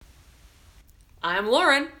I'm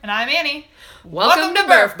Lauren. And I'm Annie. Welcome to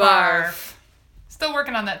Burf Barf. Still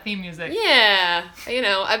working on that theme music. Yeah,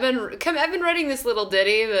 I've been writing this little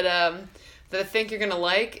ditty that I think you're gonna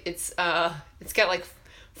like. It's got like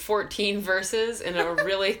 14 verses and a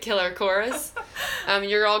really killer chorus.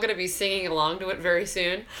 You're all gonna be singing along to it very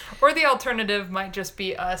soon. Or the alternative might just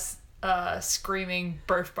be us screaming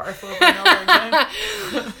Burf Barf over and over again.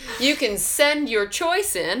 You can send your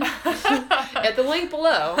choice in at the link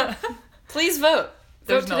below. Please vote.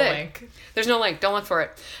 There's no today. link. There's no link. Don't look for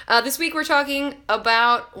it. This week we're talking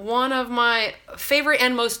about one of my favorite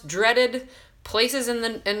and most dreaded places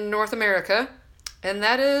in North America, and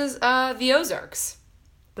that is the Ozarks.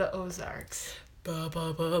 The Ozarks. Ba,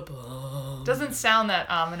 ba, ba, ba. Doesn't sound that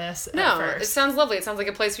ominous at No, first. it sounds lovely. It sounds like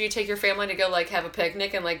a place where you take your family to go like have a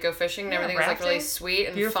picnic and like go fishing and everything is like really sweet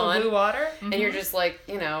and beautiful fun. Blue water. Mm-hmm. And you're just like,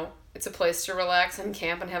 it's a place to relax and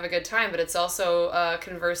camp and have a good time, but it's also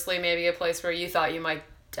conversely maybe a place where you thought you might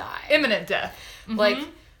die. Imminent death. Mm-hmm. Like,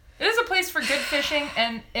 it is a place for good fishing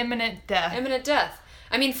and imminent death. Imminent death.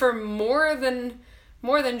 I mean, for more than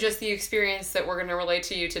just the experience that we're going to relate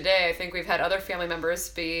to you today, I think we've had other family members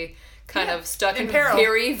be kind of stuck in peril.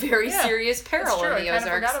 very, very serious peril in the Ozarks. I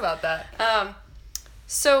kind of forgot about that.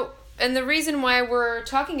 So, and the reason why we're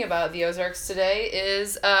talking about the Ozarks today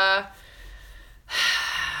is a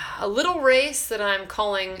little race that I'm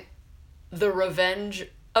calling the Revenge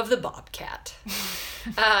of the Bobcat.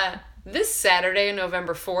 This Saturday,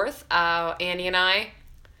 November 4th, Annie and I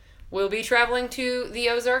will be traveling to the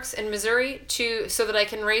Ozarks in Missouri so that I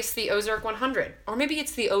can race the Ozark 100. Or maybe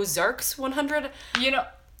it's the Ozarks 100.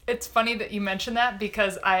 It's funny that you mentioned that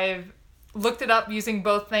because I've looked it up using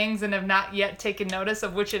both things and have not yet taken notice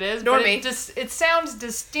of which it is. Nor but me. It sounds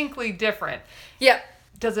distinctly different. Yeah.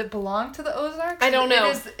 Does it belong to the Ozarks? I don't know.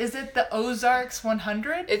 Is it the Ozarks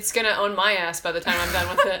 100? It's going to own my ass by the time I'm done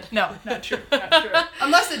with it. No, not true. Not true.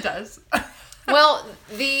 Unless it does. Well,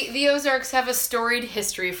 the Ozarks have a storied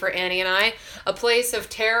history for Annie and I. A place of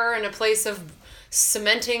terror and a place of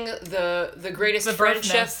cementing the greatest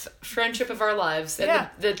friendship of our lives. And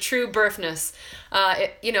the true birthness.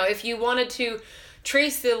 If you wanted to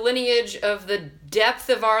trace the lineage of the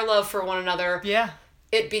depth of our love for one another... Yeah.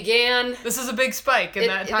 It began... This is a big spike in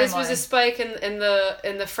that timeline. This was a spike in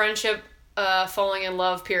the friendship falling in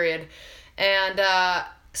love period. And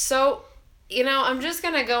so, I'm just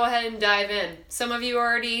going to go ahead and dive in. Some of you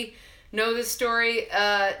already know this story.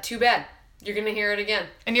 Too bad. You're going to hear it again.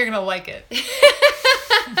 And you're going to like it.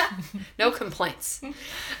 No complaints.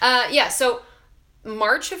 So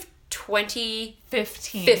March of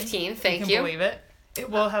 2015. Thank you. Can believe it. It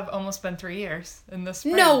will have almost been 3 years in the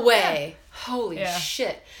spring. No way. Yeah. Holy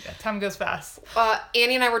shit. Yeah, time goes fast.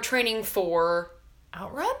 Annie and I were training for...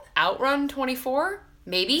 Outrun? Outrun 24?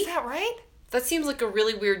 Maybe? Is that right? That seems like a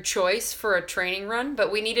really weird choice for a training run,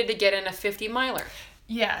 but we needed to get in a 50-miler.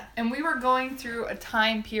 Yeah, and we were going through a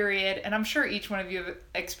time period, and I'm sure each one of you have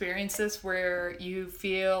experienced this, where you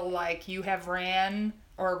feel like you have ran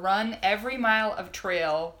or run every mile of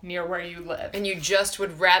trail near where you live. And you just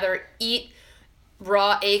would rather eat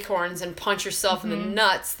raw acorns and punch yourself in the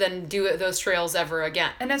nuts than do those trails ever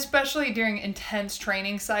again. And especially during intense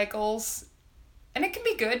training cycles. And it can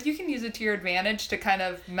be good. You can use it to your advantage to kind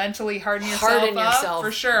of mentally harden yourself.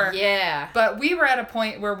 For sure. Yeah. But we were at a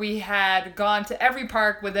point where we had gone to every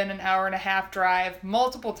park within an hour and a half drive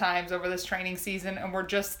multiple times over this training season, and we're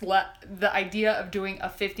just the idea of doing a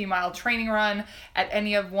 50-mile training run at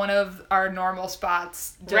any of one of our normal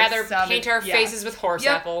spots rather paint our faces with horse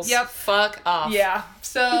apples. Yep. Fuck off. Yeah.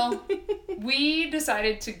 So we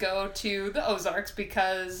decided to go to the Ozarks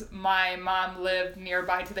because my mom lived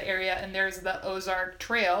nearby to the area, and there's the Ozark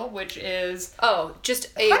Trail, which is just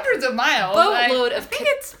a hundreds of miles. Boatload of. I think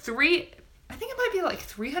it might be like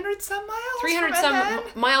 300 some miles. 300 some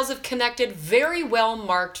miles of connected, very well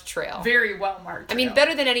marked trail. Very well marked. I mean,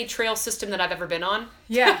 better than any trail system that I've ever been on.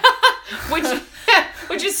 Yeah.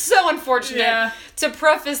 which is so unfortunate to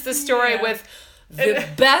preface the story with the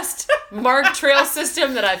best marked trail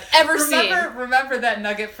system that I've ever seen. Remember that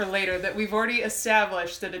nugget for later, that we've already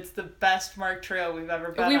established that it's the best marked trail we've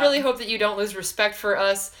ever been on. We really hope that you don't lose respect for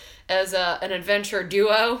us as an adventure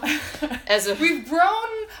duo. We've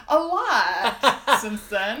grown a lot since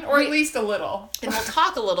then, or at least a little. And we'll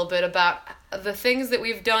talk a little bit about the things that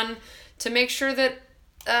we've done to make sure that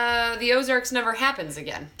the Ozarks never happens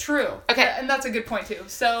again. True. Okay. And that's a good point, too.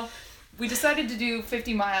 So we decided to do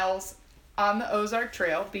 50 miles on the Ozark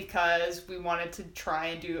Trail because we wanted to try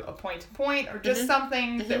and do a point-to-point or just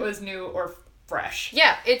something that was new or fresh.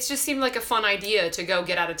 Yeah, it just seemed like a fun idea to go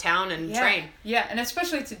get out of town and train. Yeah, and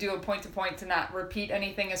especially to do a point-to-point, to not repeat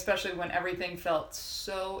anything, especially when everything felt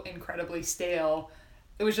so incredibly stale.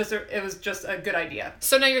 It was just a good idea.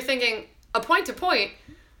 So now you're thinking, a point-to-point,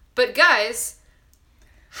 but guys,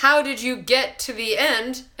 how did you get to the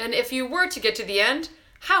end? And if you were to get to the end,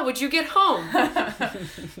 how would you get home?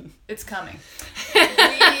 It's coming.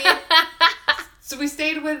 So we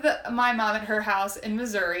stayed with my mom at her house in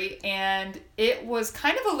Missouri, and it was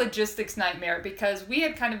kind of a logistics nightmare because we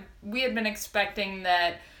had been expecting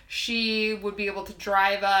that she would be able to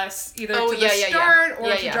drive us either to the start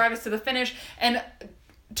or to drive us to the finish. And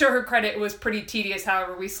to her credit, it was pretty tedious.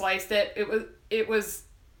 However we sliced it. It was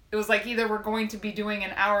like either we're going to be doing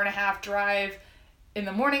an hour and a half drive in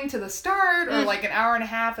the morning to the start, or like an hour and a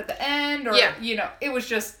half at the end, or it was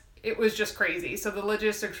just crazy. So the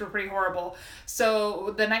logistics were pretty horrible.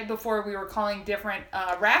 So the night before, we were calling different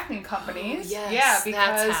rafting companies. Oh, yes,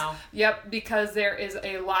 that's how. Because there is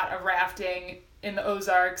a lot of rafting in the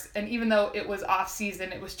Ozarks, and even though it was off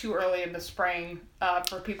season, it was too early in the spring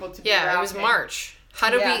for people to be rafting. Yeah, it was March. How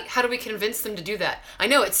do we convince them to do that? I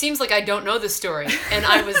know, it seems like I don't know the story, and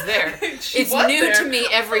I was there. It's new to me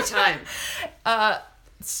every time.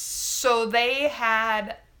 So they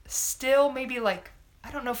had still maybe like, I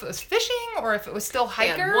don't know if it was fishing or if it was still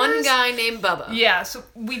hikers. Yeah, one guy named Bubba. Yeah, so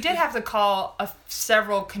we did have to call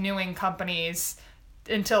several canoeing companies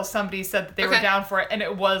until somebody said that they were down for it, and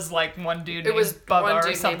it was like one dude named Bubba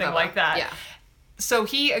or something like that. Yeah. So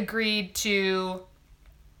he agreed to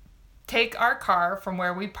take our car from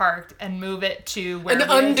where we parked and move it to where an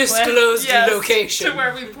undisclosed location. To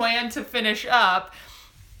where we planned to finish up.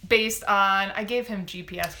 Based on, I gave him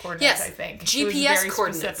GPS coordinates, I think. GPS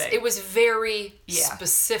coordinates. Specific. It was very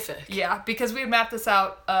specific. Yeah, because we had mapped this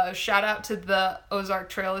out. Shout out to the Ozark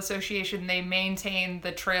Trail Association. They maintain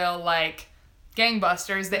the trail like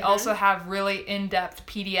gangbusters. They also have really in-depth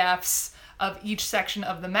PDFs of each section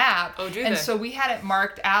of the map. Oh, do And they? so we had it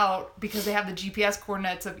marked out because they have the GPS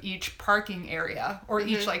coordinates of each parking area or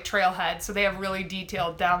each like trailhead. So they have really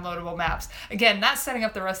detailed downloadable maps. Again, not setting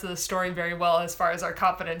up the rest of the story very well as far as our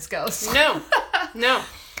confidence goes. No.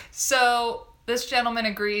 So this gentleman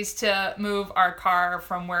agrees to move our car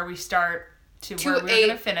from where we start to where we're going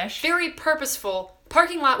to finish. Very purposeful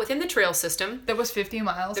parking lot within the trail system. That was 50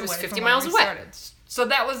 miles away. It was 50 from miles where we away. started. So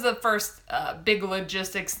that was the first big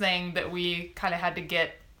logistics thing that we kind of had to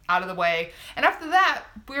get out of the way. And after that,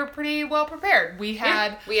 we were pretty well prepared. We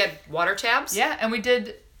had water tabs. Yeah,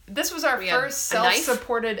 and this was our first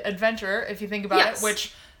self-supported adventure, if you think about it,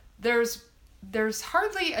 which there's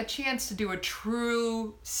hardly a chance to do a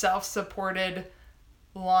true self-supported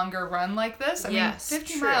longer run like this. I mean,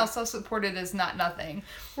 50 miles self-supported is not nothing.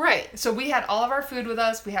 Right. So we had all of our food with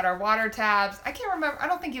us. We had our water tabs. I can't remember. I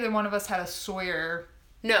don't think either one of us had a Sawyer.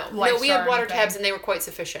 No, we had water tabs and they were quite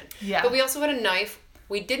sufficient. Yeah. But we also had a knife.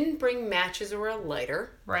 We didn't bring matches or a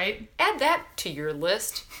lighter. Right. Add that to your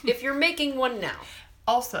list if you're making one now.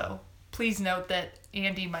 Also, please note that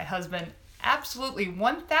Andy, my husband, absolutely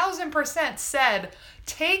 1000% said,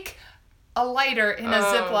 take a lighter in a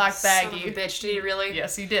Ziploc baggie. Son of a bitch, did he really?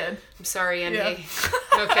 Yes, he did. I'm sorry, Andy.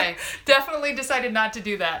 Yeah. Okay. Definitely decided not to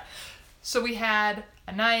do that. So we had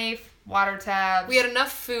a knife, water tabs. We had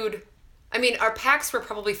enough food. I mean, our packs were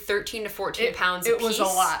probably 13 to 14 pounds a piece. It was a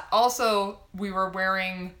lot. Also, we were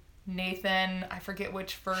wearing Nathan, I forget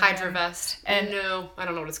which version. Hydrovest. And no, I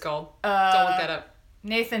don't know what it's called. Don't look that up.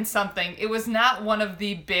 Nathan something. It was not one of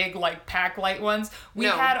the big, like, pack light ones. We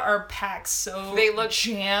had our packs so they looked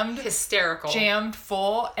jammed. Hysterical. Jammed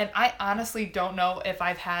full. And I honestly don't know if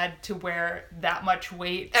I've had to wear that much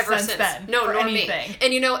weight ever since then. No, for nor anything. me.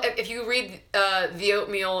 And you know, if you read The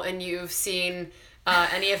Oatmeal and you've seen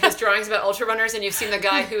any of his drawings about ultra runners and you've seen the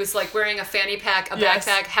guy who's like wearing a fanny pack, a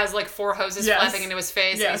backpack, has like 4 hoses flapping into his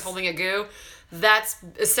face and he's holding a goo. That's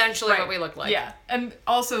essentially what we look like. Yeah. And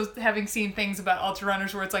also having seen things about ultra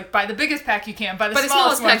runners where it's like, buy the biggest pack you can, buy the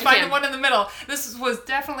smallest one, find the one in the middle. This was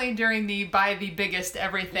definitely during the buy the biggest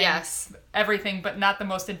everything. Yes. Everything, but not the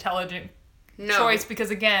most intelligent choice because,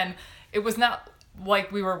 again, it was not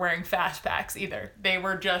like we were wearing fast packs either. They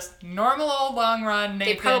were just normal old long run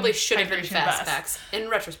Nathan. They probably should have been fast vest. packs. In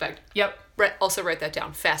retrospect. Yep. Also write that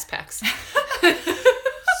down. Fast packs.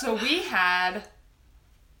 So we had...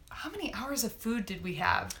 How many hours of food did we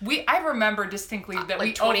have? I remember distinctly that like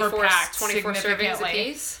we 24 servings a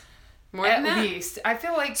piece? More than that? At least. I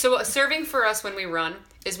feel like... So a serving for us when we run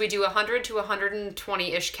is we do 100 to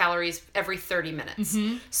 120-ish calories every 30 minutes.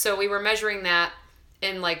 Mm-hmm. So we were measuring that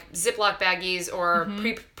in like Ziploc baggies or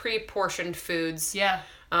pre-portioned foods. Yeah.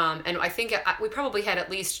 And I think we probably had at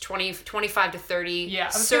least 25 to 30 Yeah, I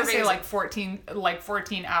was servings. going to say like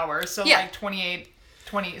 14 hours. So like 28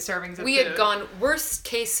 servings of We food. had gone, worst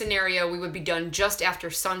case scenario, we would be done just after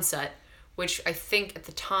sunset, which I think at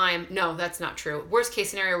the time, no, that's not true. Worst case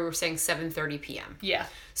scenario, we were saying 7:30 p.m. Yeah.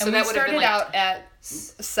 So and that we would have started been like, out at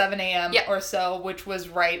 7 a.m. or so, which was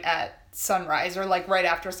right at sunrise, or like right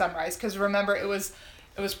after sunrise. Because remember, it was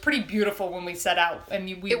pretty beautiful when we set out, and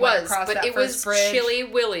we went across that first bridge. It was Chilly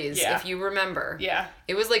Willy's, if you remember. Yeah.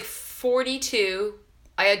 It was like 42.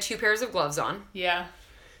 I had 2 pairs of gloves on. Yeah.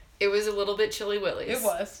 It was a little bit Chilly Willy's. It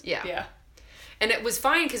was. Yeah. Yeah. And it was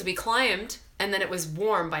fine because we climbed, and then it was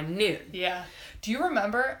warm by noon. Yeah. Do you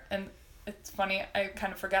remember, and it's funny, I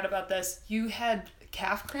kind of forgot about this, you had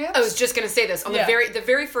calf cramps? I was just going to say this. On the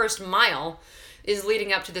very first mile is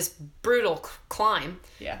leading up to this brutal climb.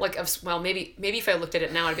 Yeah. Like, maybe if I looked at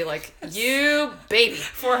it now, I'd be like, you baby.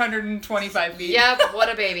 425 feet. Yep,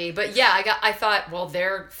 what a baby. But yeah, I thought, well,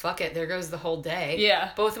 there goes the whole day. Yeah.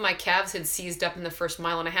 Both of my calves had seized up in the first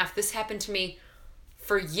mile and a half. This happened to me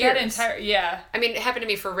for years. Yeah. I mean, it happened to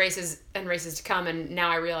me for races to come, and now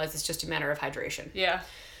I realize it's just a matter of hydration. Yeah.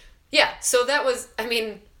 Yeah, so that was, I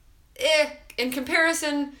mean, in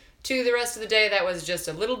comparison to the rest of the day, that was just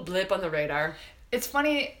a little blip on the radar. It's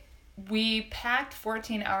funny, we packed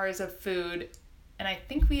 14 hours of food, and I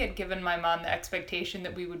think we had given my mom the expectation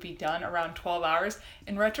that we would be done around 12 hours.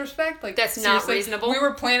 In retrospect, like, that's not reasonable. We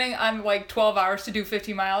were planning on like 12 hours to do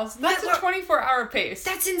 50 miles. That's a 24-hour pace.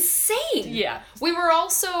 That's insane. Yeah. We were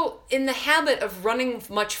also in the habit of running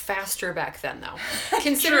much faster back then, though.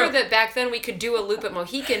 Consider that back then we could do a loop at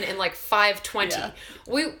Mohican in like 5:20.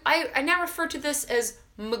 Yeah. I now refer to this as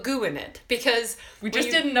magooing it, because we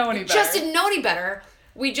just didn't know any better. Just didn't know any better.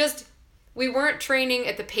 We weren't training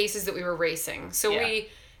at the paces that we were racing. So we,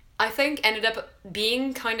 I think, ended up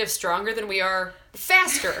being kind of stronger than we are,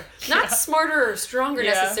 faster. Not smarter or stronger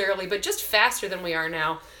necessarily, but just faster than we are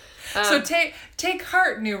now. So take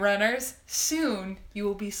heart, new runners. Soon you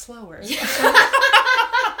will be slower. Yeah.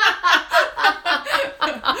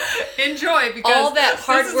 Enjoy, because all that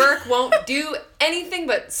hard work won't do anything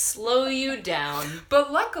but slow you down.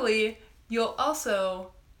 But luckily, you'll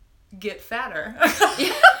also get fatter.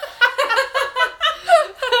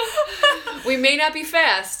 We may not be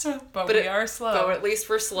fast, but we are slow. But at least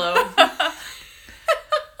we're slow.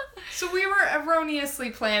 So we were erroneously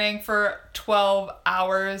planning for 12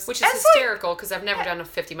 hours. Which is hysterical, because I've never done a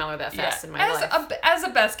 50-miler that fast in my life. As a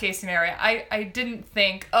best case scenario, I didn't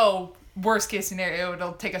think, worst case scenario,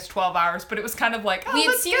 it'll take us 12 hours. But it was kind of like, we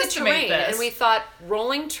had seen the terrain, this. And we thought,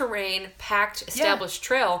 rolling terrain, packed, established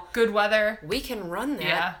trail. Good weather. We can run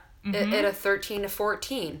that at a 13 to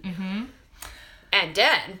 14. Mm-hmm. And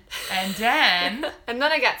then... And then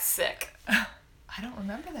I got sick. I don't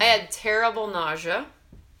remember that. I had terrible nausea.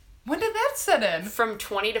 When did that set in? From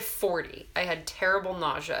 20 to 40. I had terrible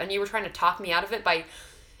nausea. And you were trying to talk me out of it by...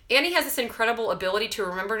 Annie has this incredible ability to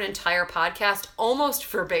remember an entire podcast almost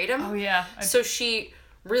verbatim. Oh, yeah. So she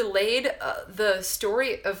relayed the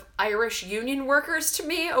story of Irish union workers to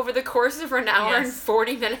me over the course of an hour and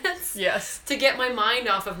 40 minutes. Yes. To get my mind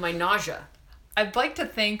off of my nausea. I'd like to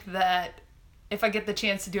think that if I get the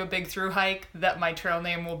chance to do a big thru hike, that my trail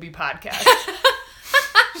name will be Podcast.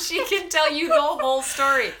 She can tell you the whole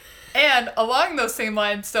story. And along those same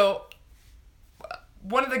lines, so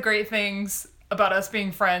one of the great things about us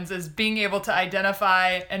being friends is being able to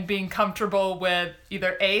identify and being comfortable with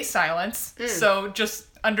either silence, so just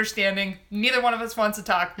understanding neither one of us wants to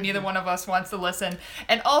talk, neither one of us wants to listen,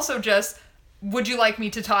 and also just, would you like me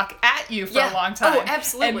to talk at you for a long time? Oh,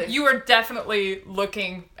 absolutely. And you are definitely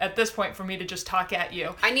looking, at this point, for me to just talk at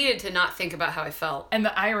you. I needed to not think about how I felt. And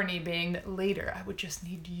the irony being that later, I would just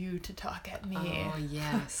need you to talk at me. Oh,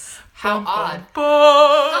 yes. How odd. Boom.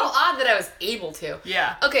 How odd that I was able to.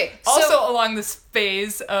 Yeah. Okay, so... Also, along this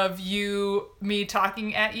phase of me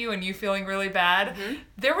talking at you and you feeling really bad,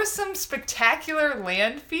 there was some spectacular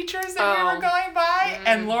land features that we were going by,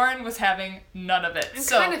 and Lauren was having none of it. I'm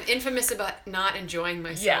kind of infamous about not enjoying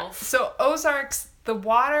myself. Yeah. So Ozarks, the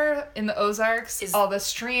water in the Ozarks, all the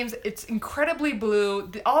streams, it's incredibly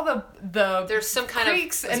blue. There's some kind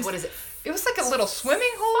creeks of, what is it? It was like a little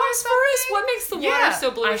swimming hole or something. What makes the water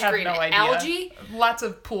so bluish green? I have no idea. Algae? Lots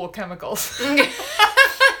of pool chemicals.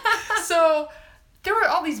 So there were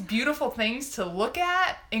all these beautiful things to look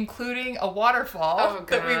at, including a waterfall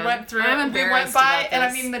that we went through. We went by, and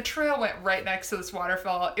I mean, the trail went right next to this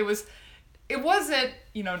waterfall. It wasn't,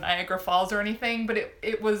 Niagara Falls or anything, but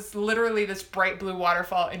it was literally this bright blue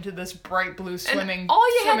waterfall into this bright blue swimming and all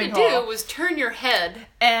you had to hole. do was turn your head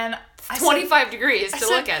and 25 degrees to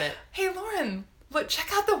look at it. Hey, Lauren, look, check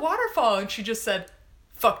out the waterfall. And she just said,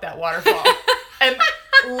 fuck that waterfall. And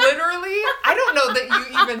literally, I don't know that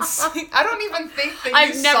you even see, I don't even think that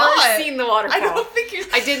I've you never saw it. seen the waterfall. I don't think you.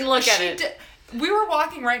 I didn't look at it. We were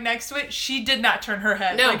walking right next to it. She did not turn her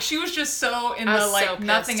head. No. Like, she was just so in I the, was like, so pissed.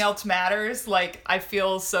 nothing else matters. Like, I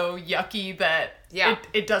feel so yucky that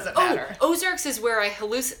it doesn't matter. Ozarks is where I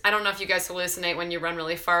don't know if you guys hallucinate when you run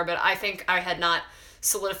really far, but I think I had not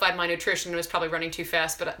solidified my nutrition and was probably running too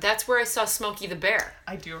fast, but that's where I saw Smokey the Bear.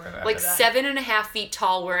 I do remember like that. 7.5 feet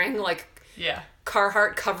tall, wearing like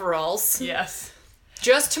Carhartt coveralls. Yes.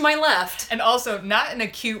 Just to my left. And also, not in a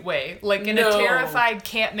cute way. Like, in a terrified,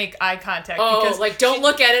 can't make eye contact. Oh, because like, don't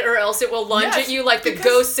look at it or else it will lunge at you like the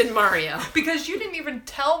ghosts in Mario. Because you didn't even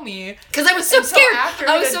tell me. Because I was so scared.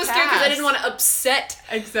 I was so passed. scared because I didn't want to upset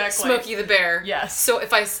Smokey the Bear. Yes. So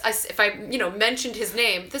if I mentioned his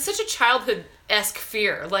name, that's such a childhood-esque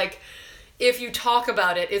fear. Like, if you talk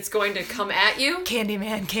about it, it's going to come at you.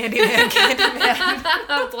 Candyman, Candyman,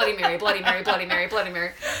 Candyman. Bloody Mary, Bloody Mary, Bloody Mary, Bloody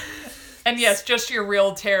Mary. And yes, just your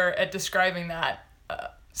real terror at describing that.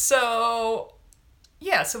 So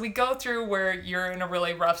we go through where you're in a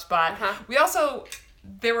really rough spot. Uh-huh.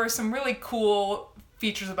 There were some really cool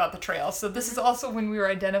features about the trail. So this is also when we were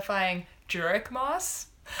identifying Jurek moss.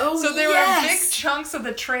 Oh, so there were big chunks of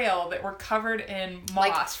the trail that were covered in moss,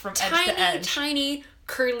 like, from edge to edge. Tiny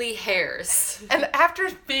curly hairs. And after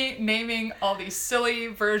naming all these silly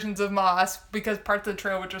versions of moss, because parts of the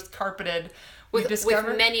trail were just carpeted, with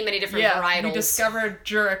many, many different varietals. We discovered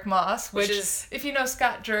Jurek moss, which is, if you know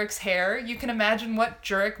Scott Jurek's hair, you can imagine what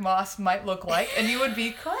Jurek moss might look like, and you would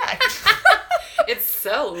be correct. It's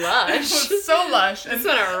so lush. It was so lush. You just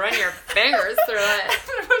want to run your fingers through it.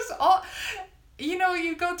 It was all...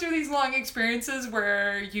 you go through these long experiences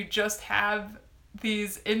where you just have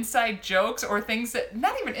these inside jokes or things that,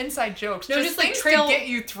 not even inside jokes, just like things trail, to get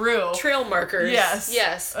you through. Trail markers.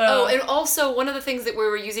 Yes. And also one of the things that we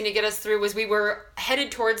were using to get us through was we were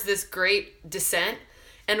headed towards this great descent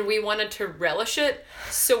and we wanted to relish it.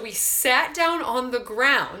 So we sat down on the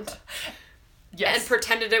ground and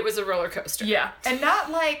pretended it was a roller coaster. Yeah. And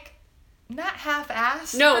not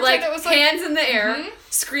half-assed. No, like, it was hands in the air,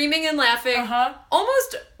 screaming and laughing,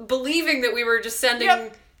 almost believing that we were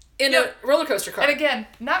descending in a roller coaster car. And again,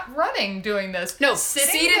 not running doing this. No,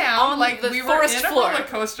 sitting down on like the we were forest in a floor. roller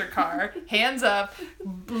coaster car, hands up,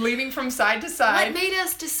 leaning from side to side. What made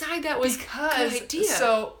us decide that was a good idea?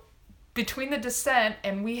 So, between the descent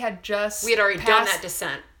and we had already done that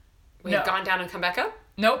descent. We had gone down and come back up?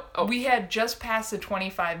 Nope. Oh. We had just passed the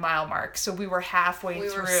 25-mile mark, so we were halfway through.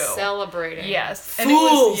 We were celebrating. Yes.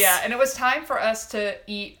 Fools! And it was time for us to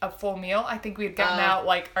eat a full meal. I think we had gotten out,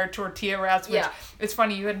 like, our tortilla wraps, which, it's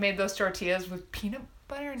funny, you had made those tortillas with peanut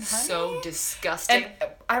butter and honey. So disgusting.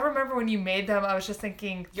 And I remember when you made them, I was just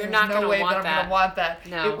thinking, You're not no way that I'm going to want that.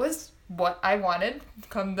 No. It was what I wanted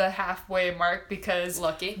come the halfway mark because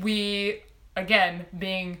Lucky. We, again,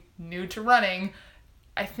 being new to running,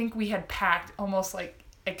 I think we had packed almost like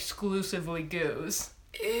exclusively goos.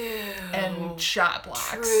 Ew. And shot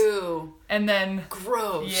blocks. True. And then...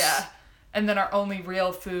 Gross. Yeah. And then our only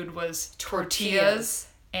real food was tortillas.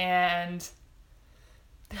 And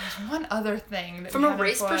there was one other thing that from a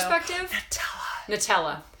race perspective?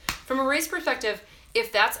 Nutella. From a race perspective,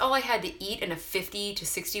 if that's all I had to eat in a 50 to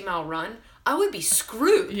 60 mile run, I would be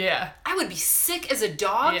screwed. Yeah. I would be sick as a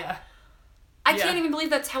dog. Yeah. I can't even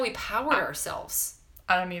believe that's how we powered ourselves.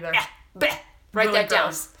 I don't either. Bleh. Write really that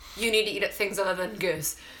gross. down. You need to eat things other than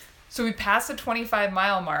goose. So we passed the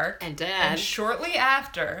 25-mile mark. And shortly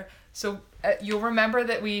after, you'll remember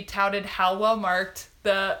that we touted how well marked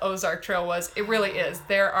the Ozark Trail was. It really is.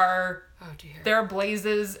 There are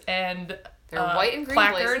blazes and they're white and green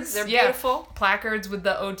placards. Blazes. They're beautiful. Placards with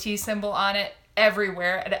the OT symbol on it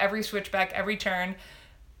everywhere, at every switchback, every turn.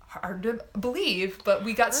 Hard to believe, but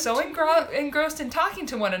we got so engrossed in talking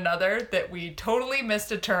to one another that we totally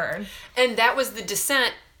missed a turn. And that was the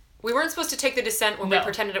descent. We weren't supposed to take the descent when we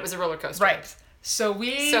pretended it was a roller coaster. Right. So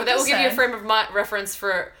that will give you a frame of reference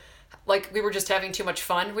for, like, we were just having too much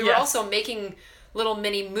fun. We were also making little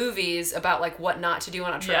mini movies about, like, what not to do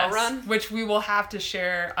on a trail run. Which we will have to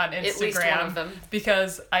share on Instagram. At least one of them.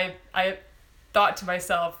 Because I thought to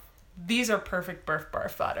myself, these are perfect birth bar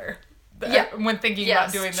fodder. When thinking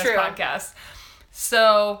about doing this podcast.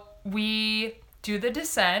 So we do the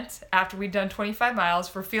descent after we've done 25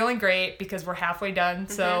 miles. We're feeling great because we're halfway done.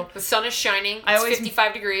 Mm-hmm. So the sun is shining. It's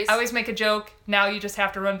 55 degrees. I always make a joke. Now you just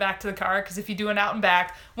have to run back to the car because if you do an out and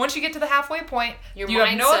back, once you get to the halfway point, you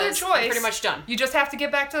have no other choice. I'm pretty much done. You just have to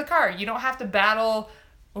get back to the car. You don't have to battle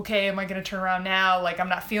okay, am I going to turn around now? Like, I'm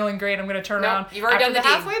not feeling great. I'm going to turn around. You've already After done the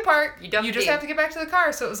the halfway part, You just have to get back to the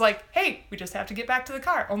car. So it was like, hey, we just have to get back to the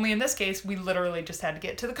car. Only in this case, we literally just had to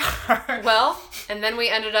get to the car. Well, and then we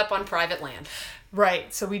ended up on private land.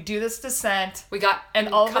 Right. So we do this descent. We got and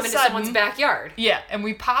all of a come into sudden, someone's backyard. Yeah, and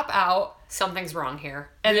we pop out. Something's wrong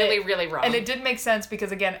here. And really wrong. And it didn't make sense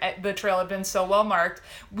because, again, the trail had been so well marked.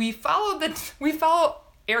 We follow,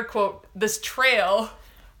 air quote, this trail...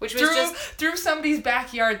 Which was through somebody's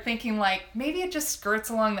backyard, thinking like maybe it just skirts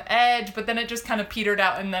along the edge, but then it just kind of petered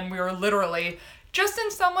out, and then we were literally just in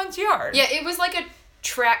someone's yard. Yeah, it was like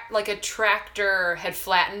a tractor had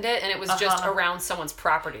flattened it, and it was just around someone's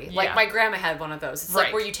property. Like my grandma had one of those. It's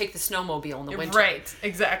like where you take the snowmobile in the winter. Right,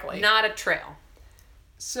 exactly. Not a trail.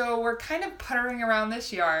 So we're kind of puttering around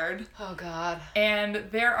this yard. Oh God. And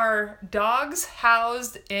there are dogs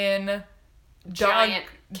housed in giant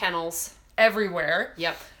kennels everywhere.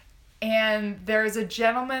 Yep. And there's a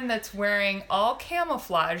gentleman that's wearing all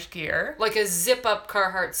camouflage gear. Like a zip-up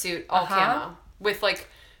Carhartt suit, all camo. With, like,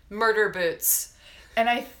 murder boots.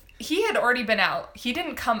 And he had already been out. He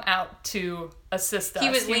didn't come out to assist us. He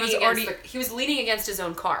was leaning against his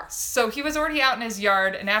own car. So he was already out in his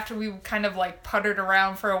yard, and after we kind of, like, puttered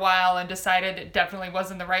around for a while and decided it definitely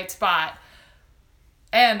wasn't the right spot,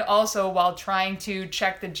 and also, while trying to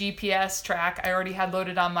check the GPS track, I already had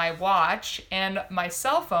loaded on my watch and my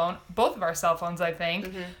cell phone, both of our cell phones, I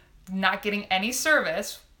think, not getting any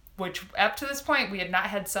service, which up to this point, we had not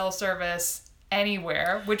had cell service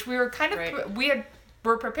anywhere, which we were kind of,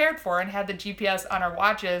 were prepared for and had the GPS on our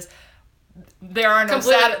watches. There are no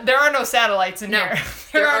satellites in here.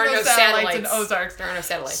 There are no satellites in Ozarks. There are no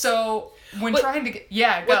satellites. So when trying to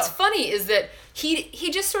get What's funny is that he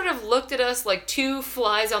just sort of looked at us like two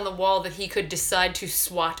flies on the wall that he could decide to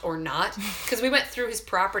swat or not, because we went through his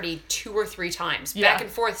property 2 or 3 times back and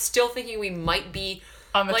forth, still thinking we might be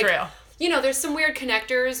on the trail. You know, there's some weird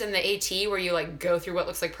connectors in the AT where you like go through what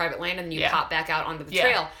looks like private land and then you pop back out onto the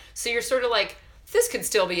trail. So you're sort of like, this could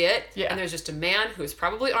still be it. Yeah. And there's just a man who is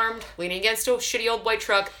probably armed, leaning against a shitty old white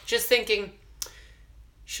truck, just thinking,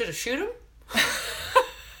 should I shoot him?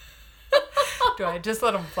 Do I just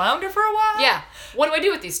let him flounder for a while? Yeah. What do I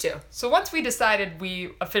do with these two? So once we decided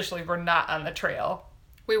we officially were not on the trail,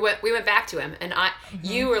 we went back to him, and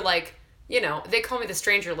you were like, you know, they call me the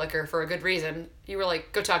stranger licker for a good reason. You were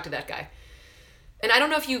like, go talk to that guy. And I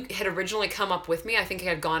don't know if you had originally come up with me. I think I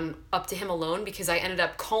had gone up to him alone because I ended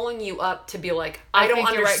up calling you up to be like, I don't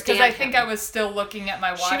understand because I think I was still looking at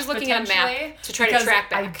my watch. She was looking at a map to try to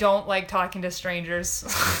track back. I don't like talking to strangers.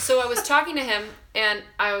 So I was talking to him, and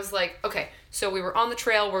I was like, okay, so we were on the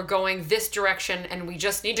trail. We're going this direction, and we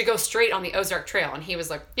just need to go straight on the Ozark Trail. And he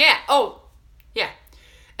was like, yeah,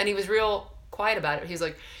 and he was real quiet about it. He's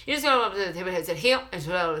like, you just go up to the hill, and you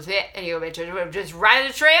go just right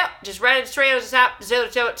at the trail, to the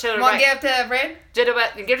right. Get up to the road? Get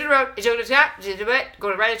to the road, go to the top,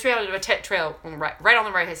 go right to the trail on the right on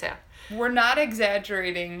the right hand side. We're not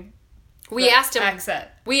exaggerating. We asked him accent.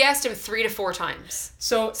 We asked him 3 to 4 times.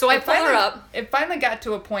 So I pulled her up. It finally got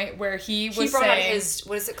to a point where he brought saying, out his,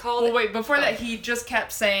 what is it called? Well, wait, before that, he just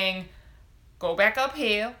kept saying, go back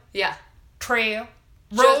uphill. Yeah. Trail.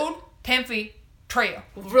 Road. 10 feet. Trail.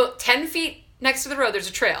 10 feet next to the road, there's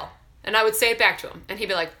a trail. And I would say it back to him. And he'd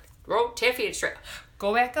be like, road, 10 feet, it's trail.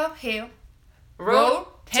 Go back uphill. Road,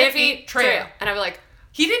 10 feet, trail. And I'd be like...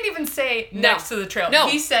 He didn't even say next to the trail. No.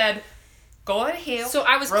 He said, go on a hill. So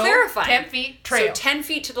I was clarifying. 10 feet, trail. So 10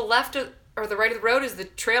 feet to the left or the right of the road is the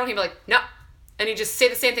trail. And he'd be like, no. And he'd just say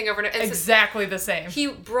the same thing over and over. Exactly the same. He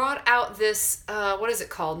brought out this, what is it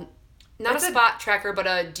called? Not a spot tracker, but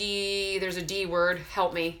there's a D word.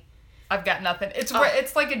 Help me. I've got nothing. It's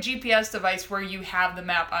like a GPS device where you have the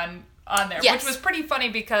map on there, which was pretty funny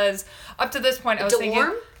because up to this point I was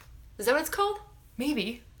thinking... Is that what it's called?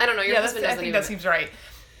 Maybe. I don't know. Your husband doesn't. I think that seems right.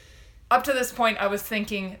 Up to this point, I was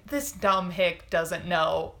thinking, this dumb hick doesn't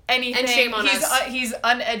know anything. And shame on us. He's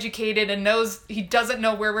uneducated and he doesn't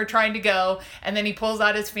know where we're trying to go. And then he pulls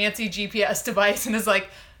out his fancy GPS device and is like,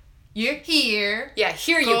 you're here. Yeah,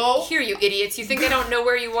 here you idiots. You think I don't know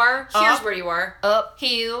where you are? Here's where you are.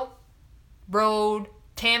 Uphill, road,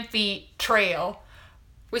 10 feet, trail.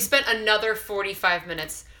 We spent another 45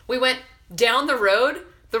 minutes. We went down the road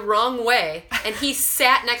the wrong way, and he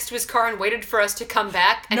sat next to his car and waited for us to come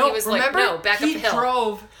back, and he was like, no, back up the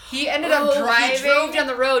hill. He ended up driving. He drove down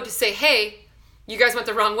the road to say, hey, you guys went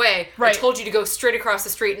the wrong way. Right. I told you to go straight across the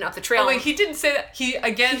street and up the trail. Oh, wait, he didn't say that. He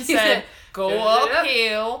again said, go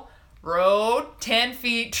uphill, road, 10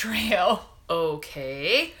 feet, trail.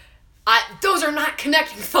 Okay. Those are not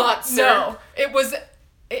connecting thoughts, sir. No, it was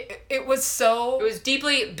It was so... It was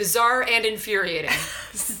deeply bizarre and infuriating.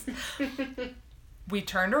 We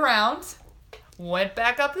turned around, went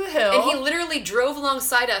back up the hill. And he literally drove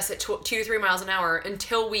alongside us at 2 to 3 miles an hour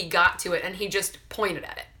until we got to it, and he just pointed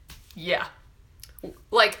at it. Yeah.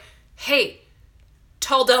 Like, hey,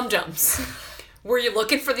 tall dum-dums, were you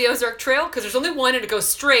looking for the Ozark Trail? Because there's only one and it goes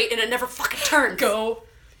straight and it never fucking turns. Go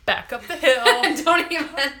back up the hill. Don't even.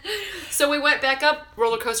 So we went back up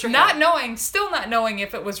roller coaster hill. Still not knowing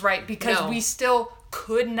if it was right because we still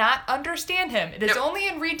could not understand him. It is only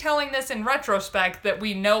in retelling this in retrospect that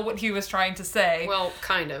we know what he was trying to say. Well,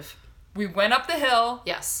 kind of. We went up the hill.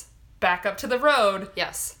 Yes. Back up to the road.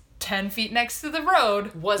 Yes. 10 feet next to the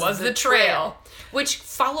road was the trail. Which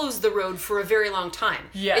follows the road for a very long time.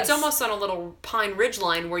 Yes. It's almost on a little pine ridge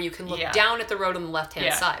line where you can look down at the road on the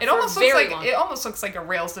left-hand side. It almost looks like a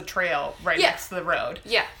rails to trail next to the road.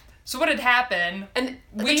 Yeah. So what had happened? And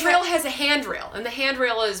the trail has a handrail, and the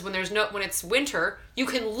handrail is when it's winter, you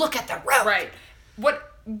can look at the road. Right.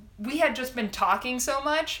 What we had just been talking so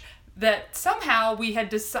much that somehow we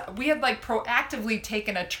had like proactively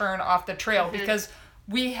taken a turn off the trail because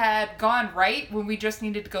we had gone right when we just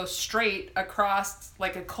needed to go straight across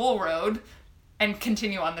like a coal road and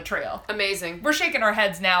continue on the trail. Amazing. We're shaking our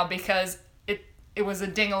heads now because it was a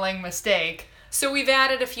ding-a-ling mistake. So we've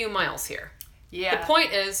added a few miles here. Yeah. The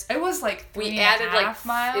point is, it was like we added like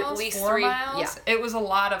miles, at least 4 3 miles. Yeah. It was a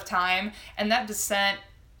lot of time, and that descent,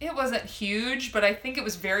 it wasn't huge, but I think it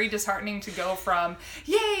was very disheartening to go from,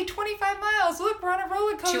 yay, 25 miles, look, we're on a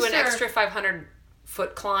roller coaster, to an extra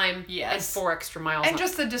 500-foot climb and 4 extra miles. And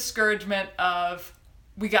just the discouragement of,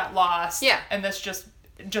 we got lost, and this just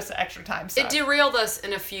extra time sucked. It derailed us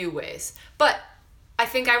in a few ways. But I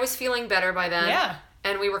think I was feeling better by then. Yeah.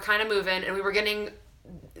 And we were kind of moving, and we were getting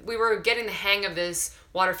the hang of this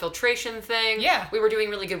water filtration thing. Yeah. We were doing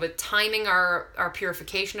really good with timing our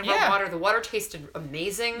purification of our water. The water tasted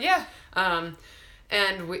amazing. Yeah. And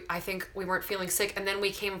I think we weren't feeling sick. And then we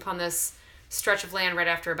came upon this stretch of land right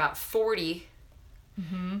after about 40,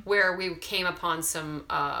 where we came upon some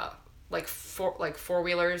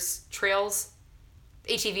four-wheelers trails,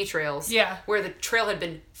 ATV trails. Yeah. Where the trail had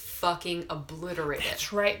been fucking obliterated.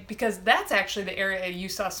 That's right, because that's actually the area you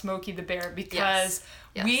saw Smokey the Bear, because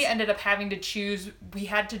we ended up having to choose,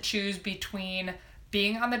 between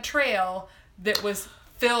being on the trail that was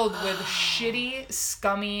filled with shitty,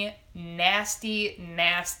 scummy, nasty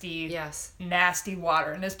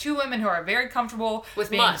water. And there's two women who are very comfortable with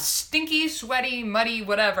being mud. Stinky, sweaty, muddy,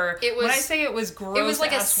 whatever. When I say it was gross, it was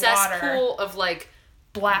like a cesspool of like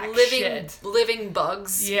black living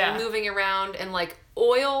bugs moving around, and like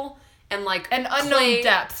oil and like unknown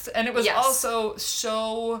depths. And it was also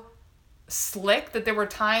so slick that there were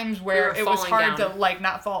times where it was hard to like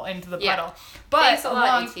not fall into the puddle. But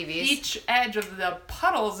along each edge of the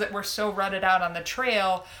puddles that were so rutted out on the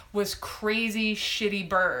trail was crazy shitty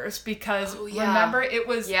burrs, because remember it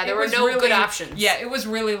was there were no good options. Yeah, it was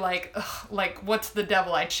really like what's the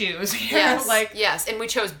devil I choose here? Yes, and we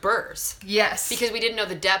chose burrs. Yes. Because we didn't know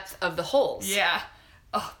the depth of the holes. Yeah.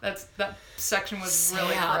 Oh, that section was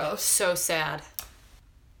really gross. So sad.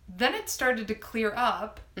 Then it started to clear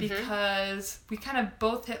up because we kind of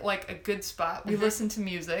both hit like a good spot. We listened to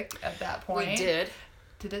music at that point. We did.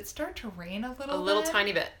 Did it start to rain a little bit? A little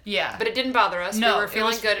tiny bit. Yeah. But it didn't bother us. No, we were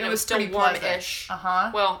feeling good, and it was still warm-ish.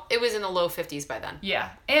 Well, it was in the low 50s by then. Yeah.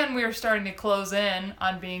 And we were starting to close in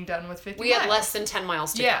on being done with 50 miles. We had less than 10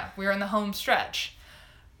 miles to go. Yeah, we were in the home stretch.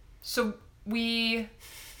 So I'm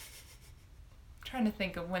trying to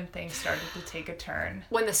think of when things started to take a turn.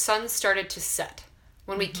 When the sun started to set.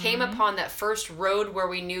 When we came upon that first road where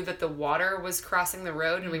we knew that the water was crossing the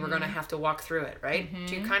road and we were going to have to walk through it, right?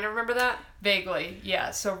 Do you kind of remember that? Vaguely, yeah.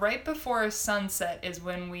 So right before sunset is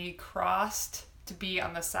when we crossed to be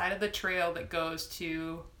on the side of the trail that goes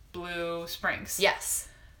to Blue Springs. Yes.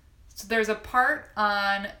 So there's a part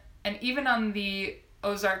and even on the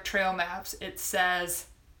Ozark Trail maps, it says,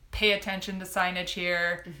 pay attention to signage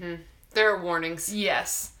here. There are warnings.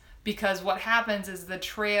 Yes. Because what happens is the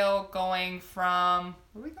trail going from...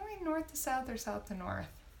 Are we going north to south or south to north?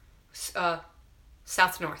 South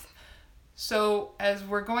to north. So as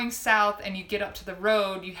we're going south and you get up to the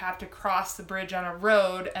road, you have to cross the bridge on a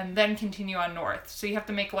road and then continue on north. So you have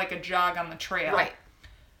to make like a jog on the trail. Right.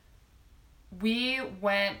 We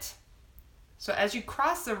went... So as you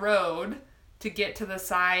cross the road to get to the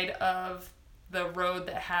side of the road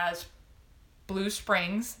that has Blue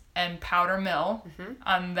Springs and Powder Mill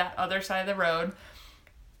on that other side of the road,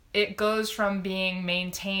 it goes from being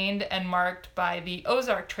maintained and marked by the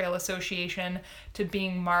Ozark Trail Association to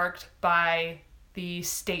being marked by the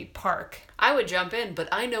state park. I would jump in, but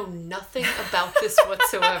I know nothing about this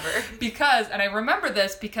whatsoever. And I remember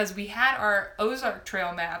this because we had our Ozark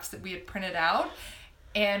Trail maps that we had printed out,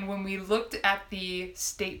 and when we looked at the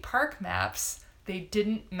state park maps, they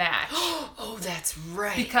didn't match. Oh, that's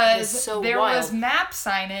right. Because there was map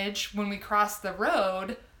signage when we crossed the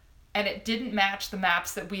road, and it didn't match the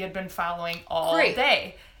maps that we had been following all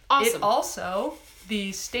day. Awesome. It also,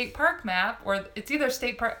 the state park map, or it's either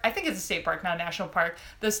state park, I think it's a state park, not a national park.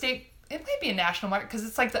 It might be a national park because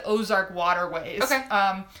it's like the Ozark Waterways. Okay.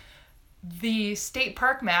 The state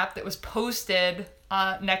park map that was posted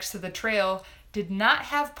next to the trail did not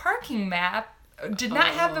have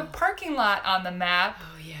have the parking lot on the map.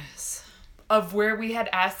 Oh, yes. Of where we had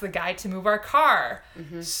asked the guy to move our car.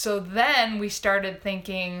 Mm-hmm. So then we started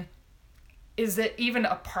thinking, is it even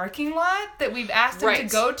a parking lot that we've asked him to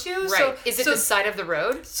go to? Right. So, is it the side of the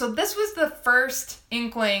road? So this was the first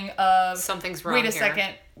inkling of... Something's wrong Wait a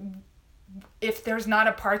second. If there's not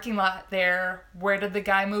a parking lot there, where did the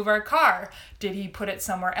guy move our car? Did he put it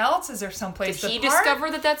somewhere else? Is there some place to park? Did he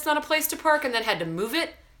discover that that's not a place to park and then had to move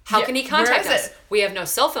it? How can he contact us? We have no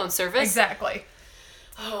cell phone service. Exactly.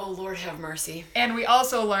 Oh, Lord have mercy. And we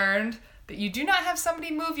also learned that you do not have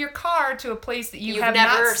somebody move your car to a place that you have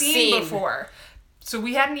not seen before. So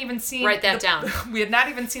we hadn't even seen... Write that down. We had not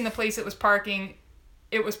even seen the place it was parking.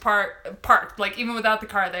 It was parked. Like, even without the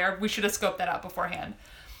car there, we should have scoped that out beforehand.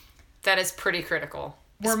 That is pretty critical.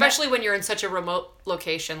 Especially when you're in such a remote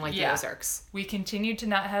location like the Ozarks. We continued to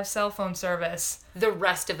not have cell phone service. The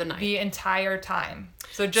rest of the night. The entire time.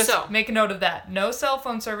 So just make a note of that. No cell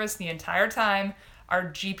phone service the entire time. Our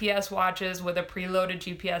GPS watches with a preloaded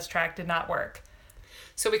GPS track did not work.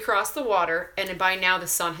 So we crossed the water, and by now the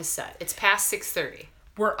sun has set. It's past 6:30.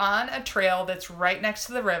 We're on a trail that's right next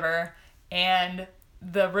to the river, and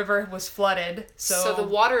the river was flooded. So the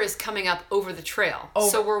water is coming up over the trail.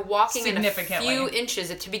 So we're walking in a few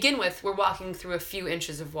inches. To begin with, we're walking through a few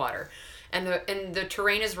inches of water. And the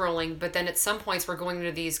terrain is rolling, but then at some points we're going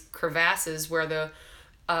into these crevasses where the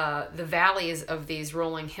valleys of these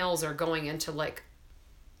rolling hills are going into like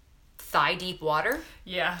thigh-deep water.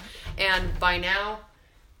 Yeah. And by now,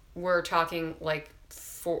 we're talking like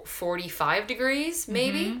 45 degrees,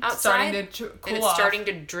 maybe, outside. Starting to cool and it's starting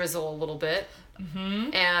to drizzle a little bit.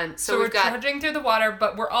 Mm-hmm. And so we're trudging through the water,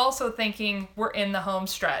 but we're also thinking we're in the home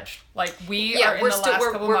stretch. Like, are in the last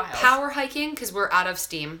couple miles. We're power hiking because we're out of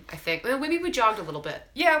steam, I think. Maybe we jogged a little bit.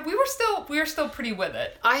 Yeah, we were still pretty with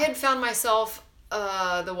it. I had found myself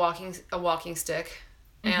a walking stick,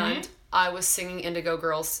 and I was singing Indigo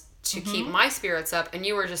Girls to keep my spirits up, and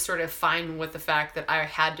you were just sort of fine with the fact that I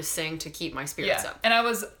had to sing to keep my spirits up. And I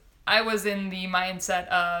was in the mindset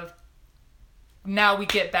of, now we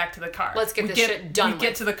get back to the car. Let's get shit done. We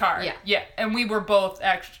get to the car. Yeah. Yeah. And we were both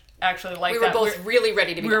actually like that. We were both really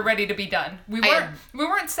ready to be done. We were ready to be done. We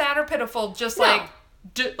weren't sad or pitiful, just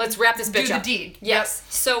let's wrap this bitch up. Do the deed. Yes.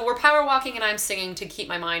 Yep. So we're power walking and I'm singing to keep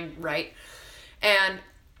my mind right. And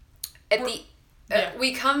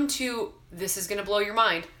we come to, this is going to blow your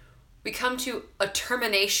mind, we come to a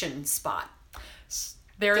termination spot.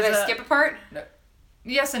 Did I skip a part? No.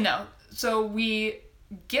 Yes and no. So we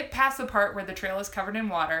get past the part where the trail is covered in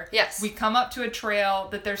water. Yes. We come up to a trail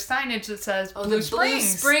that there's signage that says Blue Springs. Blue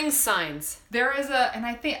Springs signs. There is and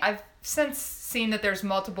I think I've since seen that there's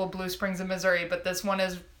multiple Blue Springs in Missouri, but this one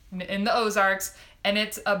is in the Ozarks, and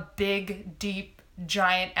it's a big, deep,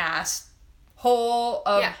 giant ass hole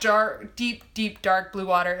of deep, dark blue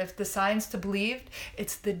water. If the sign's to believe,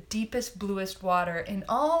 it's the deepest, bluest water in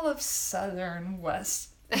all of southern West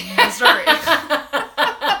Missouri.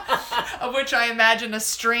 Of which I imagine a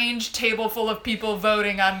strange table full of people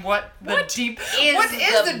voting on what is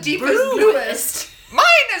the deepest, bluest. Mine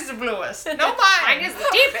is the bluest. No, mine is the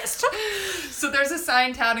deepest. So there's a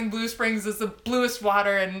sign touting Blue Springs as the bluest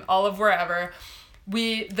water in all of wherever.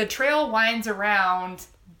 The trail winds around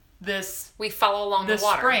this. We follow along the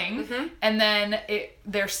water. Spring, and then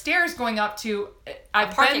there's stairs going up to a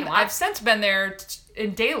parking lot. I've since been there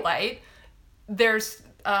in daylight. There's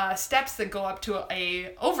steps that go up to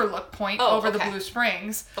a overlook point over the Blue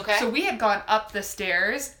Springs. Okay. So we had gone up the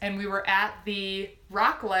stairs and we were at the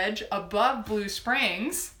rock ledge above Blue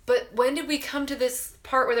Springs. But when did we come to this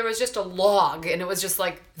part where there was just a log and it was just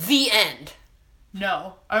like the end?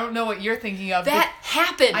 No, I don't know what you're thinking of. That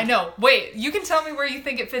happened. I know. Wait, you can tell me where you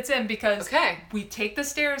think it fits in because we take the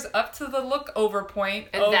stairs up to the look over point.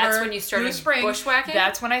 And that's when you started bushwhacking?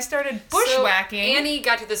 That's when I started bushwhacking. So Annie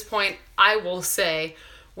got to this point, I will say,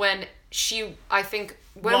 when we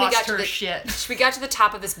got to the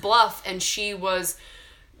top of this bluff and she was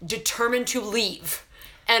determined to leave.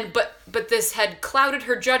 But this had clouded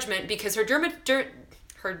her judgment because her dermatologist?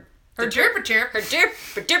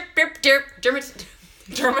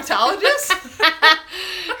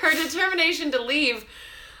 her determination to leave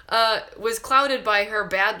was clouded by her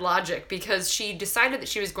bad logic because she decided that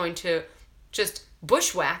she was going to just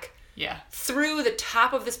bushwhack through the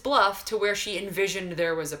top of this bluff to where she envisioned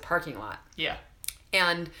there was a parking lot. Yeah.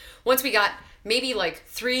 And once we got maybe like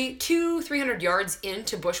 300 yards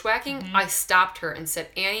into bushwhacking, I stopped her and said,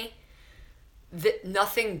 Annie,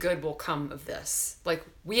 nothing good will come of this. Like,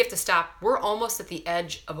 we have to stop. We're almost at the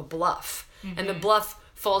edge of a bluff. And the bluff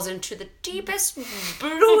falls into the deepest,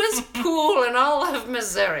 bluest pool in all of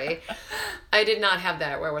Missouri. I did not have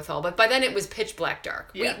that wherewithal. But by then it was pitch black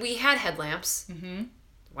dark. Yeah. We had headlamps. Mm-hmm.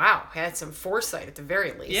 Wow. Had some foresight at the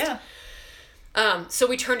very least. Yeah. So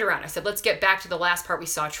we turned around. I said, let's get back to the last part we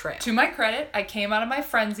saw trail. To my credit, I came out of my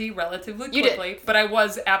frenzy relatively quickly. But I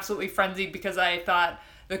was absolutely frenzied because I thought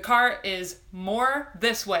the car is more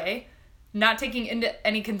this way, not taking into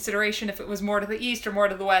any consideration if it was more to the east or more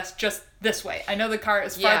to the west, just this way. I know the car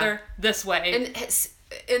is farther this way. And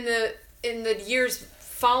in the years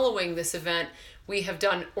following this event, we have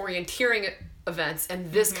done orienteering events,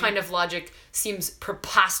 and this kind of logic seems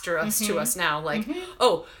preposterous to us now. Like,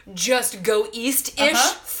 oh, just go east-ish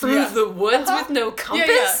through the woods with no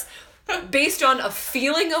compass? Based on a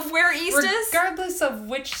feeling of where east is? Regardless of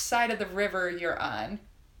which side of the river you're on.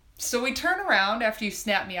 So we turn around after you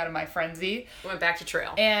snapped me out of my frenzy. Went back to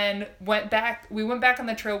trail. And we went back on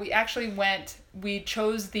the trail. We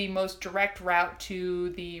chose the most direct route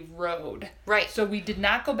to the road. Right. So we did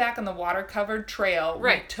not go back on the water-covered trail.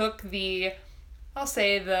 Right. We took I'll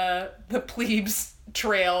say the plebes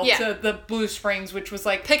trail to the Blue Springs, which was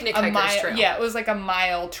like picnic hikers trail. Yeah, it was like a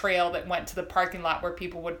mile trail that went to the parking lot where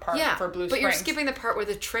people would park for Blue Springs. But you're skipping the part where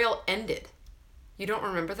the trail ended. You don't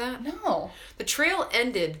remember that? No. The trail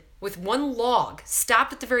ended with one log,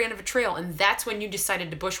 stopped at the very end of a trail, and that's when you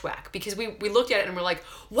decided to bushwhack. Because we looked at it and we're like,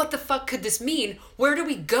 what the fuck could this mean? Where do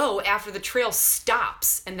we go after the trail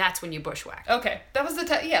stops? And that's when you bushwhack. Okay. That was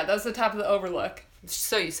the top of the overlook.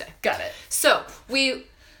 So you say. Got it. So we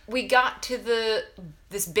got to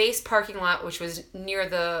this base parking lot, which was near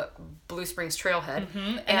the Blue Springs trailhead.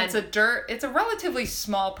 Mm-hmm. And it's a relatively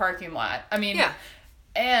small parking lot. I mean,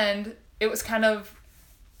 and it was a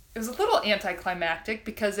little anticlimactic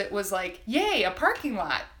because it was like, yay, a parking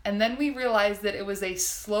lot. And then we realized that it was a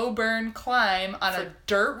slow burn climb on a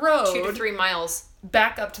dirt road. 2 to 3 miles.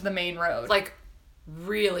 Back up to the main road. Like,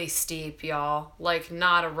 really steep, y'all. Like,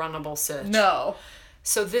 not a runnable sitch. No.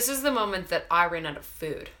 So this is the moment that I ran out of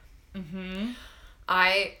food. Mm-hmm.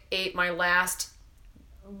 I ate my last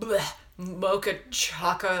mocha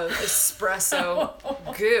choca espresso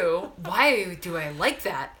goo. Why do I like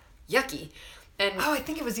that? Yucky. And I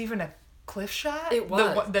think it was even a Cliff Shot. It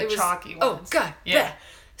was. The chalky one. Oh, God. Yeah.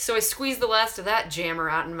 So I squeezed the last of that jammer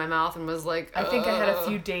out in my mouth and was like, I think I had a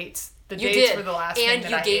few dates. The you dates did. were the last and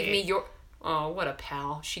thing that I ate. And you gave me your... Oh, what a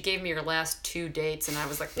pal. She gave me your last 2 dates, and I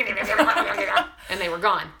was like... and they were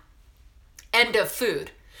gone. End of food.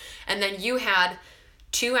 And then you had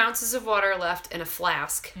 2 ounces of water left in a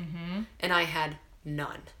flask, and I had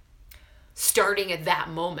none. Starting at that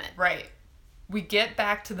moment. Right. We get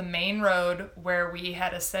back to the main road where we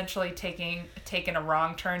had essentially taken a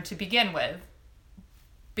wrong turn to begin with,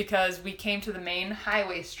 because we came to the main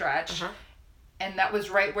highway stretch, and that was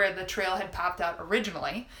right where the trail had popped out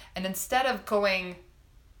originally. And instead of going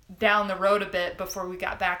down the road a bit before we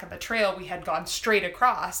got back on the trail, we had gone straight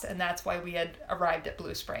across, and that's why we had arrived at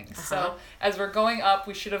Blue Springs. So as we're going up,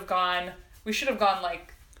 we should have gone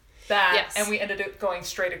like that, and we ended up going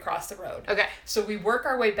straight across the road. Okay. So we work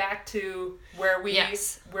our way back to where we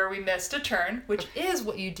missed a turn, which is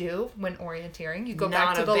what you do when orienteering. You go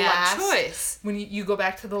back to the last choice. When you go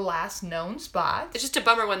back to the last known spot. It's just a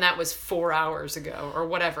bummer when that was 4 hours ago or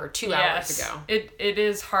whatever, 2 hours ago. It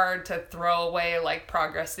is hard to throw away like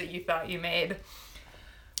progress that you thought you made.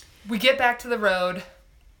 We get back to the road.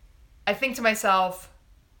 I think to myself,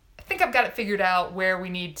 I think I've got it figured out where we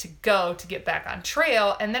need to go to get back on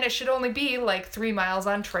trail, and then it should only be like 3 miles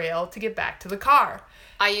on trail to get back to the car.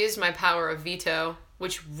 I used my power of veto,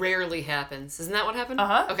 which rarely happens. Isn't that what happened?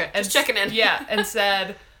 Okay, just checking in. Yeah, and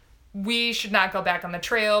said we should not go back on the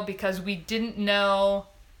trail because we didn't know.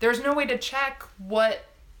 There's no way to check what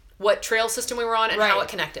trail system we were on and how it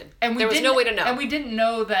connected. And there was no way to know. And we didn't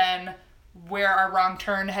know then where our wrong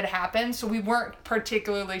turn had happened, so we weren't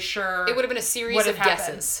particularly sure. It would have been a series of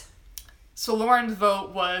guesses. So Lauren's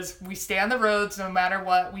vote was, we stay on the roads no matter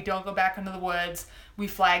what. We don't go back into the woods. We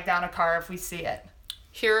flag down a car if we see it.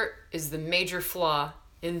 Here is the major flaw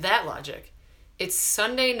in that logic. It's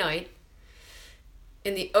Sunday night.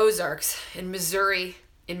 in the Ozarks in Missouri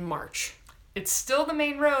in March. It's still the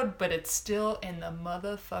main road, but it's still in the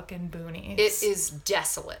motherfucking boonies. It is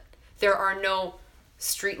desolate. There are no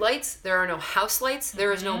street lights. There are no house lights.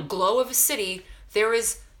 There is no glow of a city. There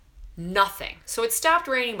is nothing. So it stopped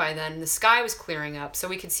raining by then, and the sky was clearing up, so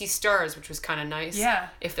we could see stars, which was kind of nice. Yeah.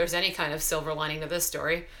 If there's any kind of silver lining to this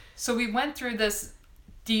story. So we went through this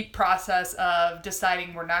deep process of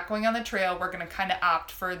deciding we're not going on the trail. We're going to kind of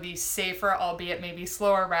opt for the safer, albeit maybe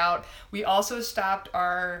slower route. We also stopped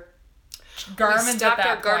our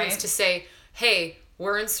Garmin's to say, hey,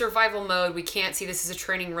 we're in survival mode. We can't see this as a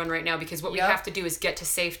training run right now because what we have to do is get to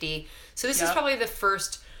safety. So this is probably the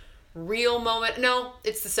first real moment. No,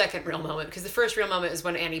 it's the second real moment, because the first real moment is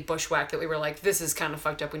when Annie bushwhacked, that we were like, this is kind of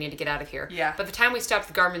fucked up. We need to get out of here. Yeah. By the time we stopped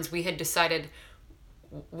the Garmin's, we had decided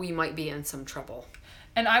we might be in some trouble.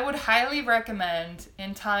 And I would highly recommend,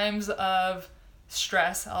 in times of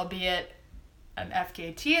stress, albeit an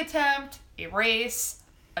FKT attempt, a race,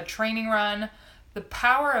 a training run, the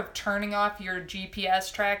power of turning off your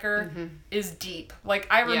GPS tracker is deep. Like,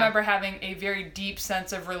 I remember having a very deep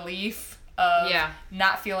sense of relief of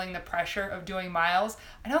not feeling the pressure of doing miles.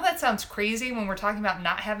 I know that sounds crazy when we're talking about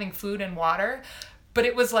not having food and water, but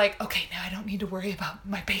it was like, okay, now I don't need to worry about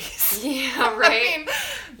my base. Yeah, right. I mean,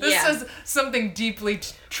 this is something deeply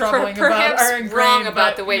troubling about our ingrained, wrong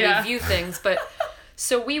about the way we view things. But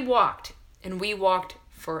so we walked, and we walked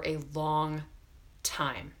for a long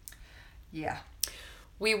time. Yeah.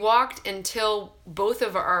 We walked until both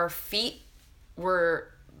of our feet were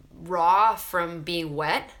raw from being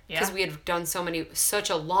wet, because we had done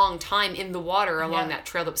such a long time in the water along that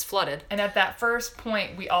trail that was flooded. And at that first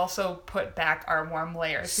point, we also put back our warm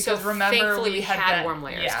layers, because remember, thankfully we had warm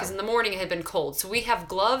layers, because in the morning it had been cold. So we have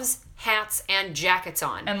gloves, hats, and jackets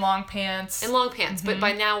on. And long pants. But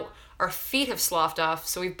by now our feet have sloughed off,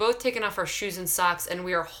 so we've both taken off our shoes and socks, and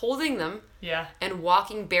we are holding them and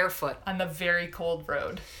walking barefoot on the very cold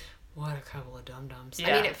road. What a couple of dum-dums.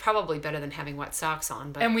 Yeah. I mean, it's probably better than having wet socks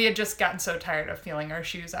on. But... And we had just gotten so tired of feeling our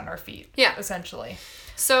shoes on our feet. Yeah. Essentially.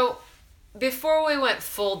 So, before we went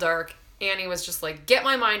full dark, Annie was just like, get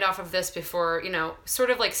my mind off of this before,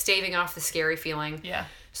 sort of like staving off the scary feeling. Yeah.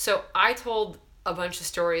 So, I told a bunch of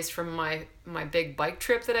stories from my big bike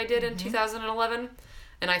trip that I did in 2011.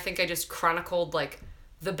 And I think I just chronicled, like,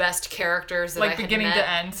 the best characters that I had met. Like, beginning to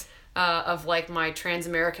end. Of like my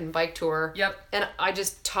Trans-American bike tour. Yep. And I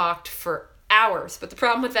just talked for hours. But the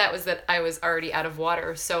problem with that was that I was already out of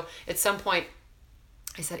water. So at some point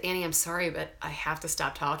I said, Annie, I'm sorry, but I have to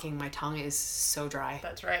stop talking. My tongue is so dry.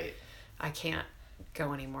 That's right. I can't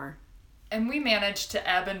go anymore. And we managed to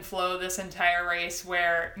ebb and flow this entire race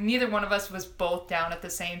where neither one of us was both down at the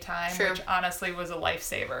same time, which honestly was a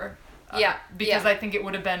lifesaver. Because I think it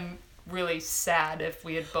would have been really sad if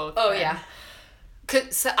we had both been.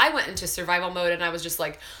 So I went into survival mode, and I was just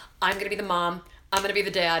like, I'm going to be the mom. I'm going to be the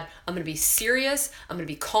dad. I'm going to be serious. I'm going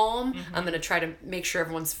to be calm. I'm going to try to make sure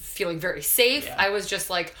everyone's feeling very safe. I was just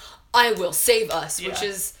like, I will save us, which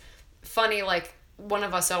is funny. Like, one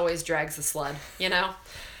of us always drags the sled,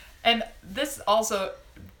 And this also...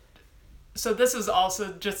 So this was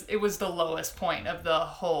also just... It was the lowest point of the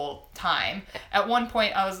whole time. At one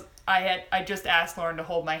point, I just asked Lauren to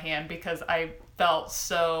hold my hand because I felt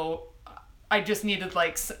so... I just needed,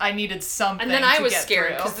 I needed something. And then I was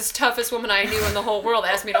scared because this toughest woman I knew in the whole world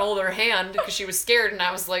asked me to hold her hand because she was scared. And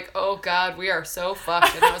I was like, oh, God, we are so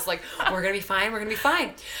fucked. And I was like, we're going to be fine. We're going to be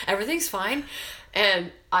fine. Everything's fine.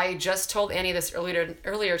 And I just told Annie this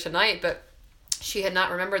earlier tonight, but she had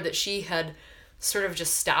not remembered that she had sort of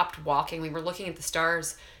just stopped walking. We were looking at the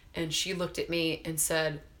stars, and she looked at me and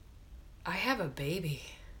said, I have a baby.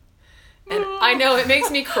 And I know it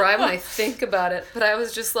makes me cry when I think about it, but I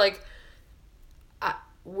was just like,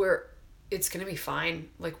 it's gonna be fine,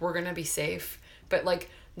 like, we're gonna be safe. But like,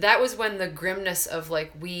 that was when the grimness of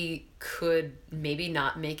like, we could maybe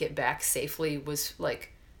not make it back safely was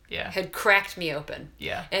like, had cracked me open.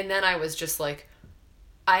 And then I was just like,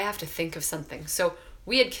 I have to think of something. So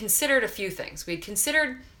we had considered a few things. We had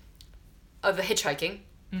considered the hitchhiking.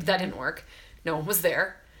 That didn't work. No one was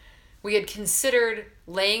there. We had considered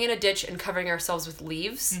laying in a ditch and covering ourselves with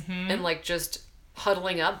leaves and like just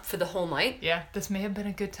huddling up for the whole night. Yeah, this may have been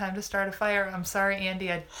a good time to start a fire. I'm sorry,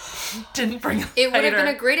 Andy, I didn't bring a lighter. It would have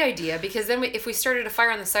been a great idea, because then if we started a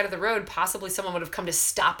fire on the side of the road, possibly someone would have come to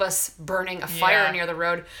stop us burning a fire near the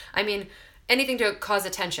road. I mean, anything to cause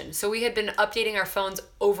attention. So we had been updating our phones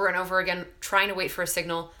over and over again, trying to wait for a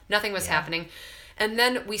signal. Nothing was happening. And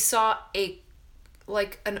then we saw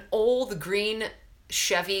an old green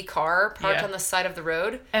Chevy car parked on the side of the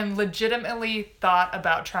road. And legitimately thought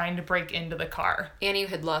about trying to break into the car. Annie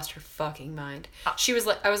had lost her fucking mind. She was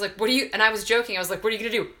like, I was like, what are you, and I was joking, I was like, what are you gonna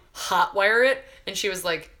do? Hotwire it? And she was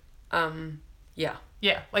like, yeah.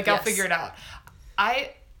 Yeah, like, I'll figure it out.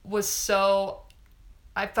 I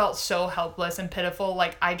felt so helpless and pitiful.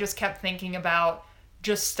 Like, I just kept thinking about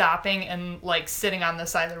just stopping and, like, sitting on the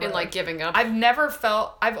side of the road. And, like, giving up.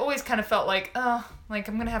 I've always kind of felt like, oh, like,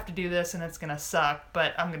 I'm going to have to do this and it's going to suck,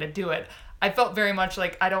 but I'm going to do it. I felt very much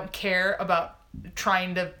like I don't care about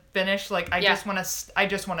trying to finish. Like, I just want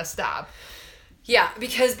to stop. Yeah,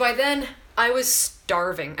 because by then I was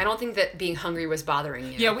starving. I don't think that being hungry was bothering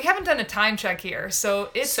you. Yeah, we haven't done a time check here. So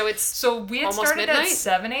we had started midnight? at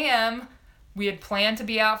 7 a.m. We had planned to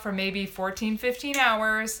be out for maybe 14, 15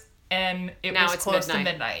 hours, and now it's close to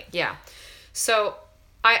midnight. Yeah. So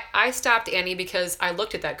I stopped Annie because I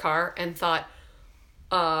looked at that car and thought,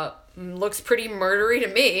 looks pretty murdery to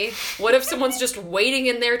me. What if someone's just waiting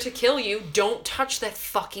in there to kill you? Don't touch that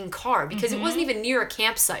fucking car. Because it wasn't even near a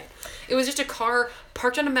campsite. It was just a car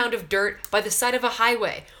parked on a mound of dirt by the side of a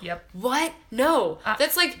highway. Yep. What? No.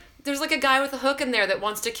 That's like, there's like a guy with a hook in there that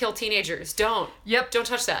wants to kill teenagers. Don't. Yep. Don't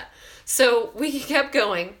touch that. So we kept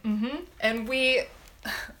going. And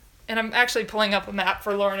I'm actually pulling up a map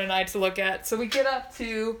for Lauren and I to look at. So we get up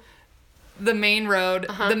to the main road.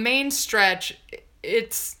 The main stretch,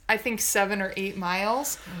 it's, I think, 7 or 8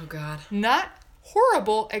 miles. Oh, God. Not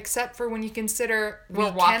horrible, except for when you consider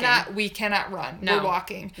we cannot run. No. We're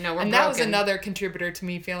walking. No, we're and broken. that was another contributor to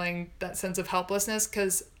me feeling that sense of helplessness,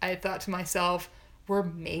 because I thought to myself, we're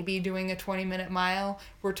maybe doing a 20-minute mile.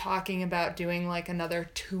 We're talking about doing like another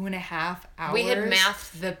 2.5 hours. We had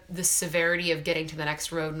mathed the severity of getting to the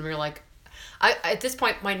next road, and we were like, at this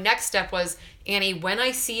point, my next step was, Annie, when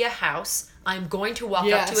I see a house, I'm going to walk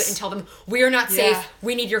up to it and tell them, we are not safe.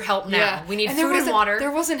 We need your help now. We need food and water.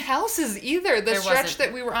 There wasn't houses either. The stretch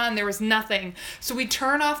that we were on, there was nothing. So we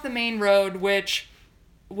turn off the main road, which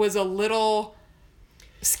was a little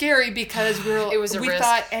scary because we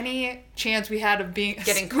thought any chance we had of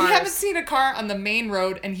getting cars. We haven't seen a car on the main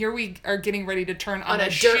road, and here we are getting ready to turn on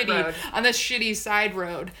this shitty side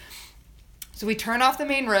road. So we turn off the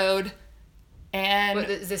main road, and what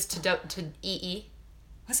is this to EE?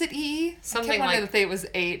 Was it EE? Something I like to think it was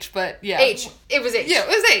H, but yeah. H. It was H. Yeah, it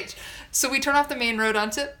was H. So we turn off the main road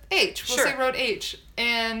onto H. We'll say road H.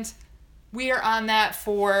 And we are on that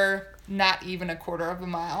for not even a quarter of a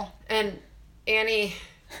mile. And Annie,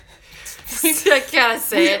 I gotta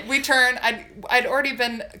say it. We turn. I'd already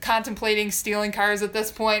been contemplating stealing cars at this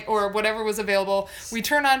point, or whatever was available. We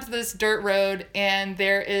turn onto this dirt road, and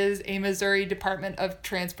there is a Missouri Department of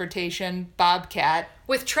Transportation Bobcat.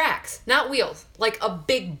 With tracks, not wheels. Like a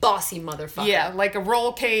big bossy motherfucker. Yeah, like a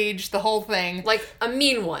roll cage, the whole thing. Like a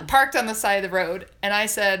mean one. Parked on the side of the road. And I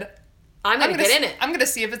said, I'm gonna get in it. I'm gonna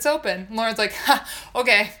see if it's open. And Lauren's like,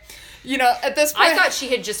 okay. You know, at this point, I thought she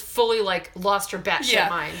had just fully, like, lost her batshit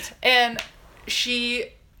mind. And she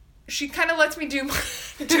kind of lets me do my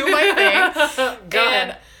thing. Go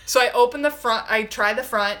ahead. So I open the front. I try the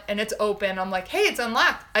front, and it's open. I'm like, hey, it's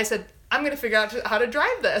unlocked. I said, I'm going to figure out how to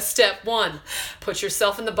drive this. Step 1, put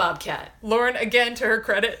yourself in the Bobcat. Lauren, again, to her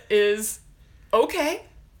credit, is okay.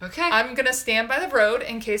 Okay. I'm going to stand by the road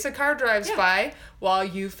in case a car drives by while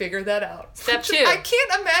you figure that out. Step 2. I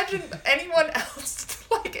can't imagine anyone else,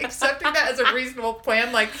 like, accepting that as a reasonable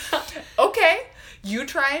plan. Like, okay, you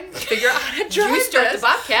try and figure out how to drive You start the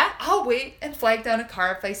Bobcat. I'll wait and flag down a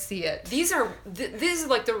car if I see it. These are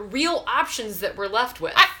like the real options that we're left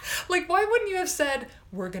with. Like, why wouldn't you have said,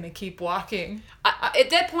 we're going to keep walking? At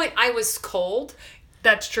that point, I was cold.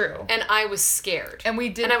 That's true. And I was scared. And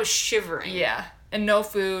I was shivering. Yeah. And no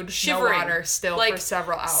food, no water, still like, for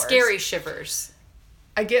several hours. Scary shivers.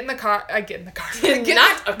 I get in the car.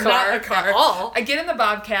 Not a car at all. I get in the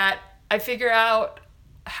Bobcat. I figure out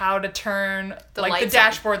how to turn the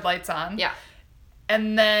dashboard lights on. Yeah.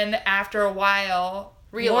 And then after a while,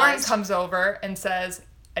 Lauren comes over and says,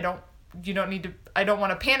 I don't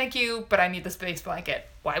want to panic you, but I need the space blanket.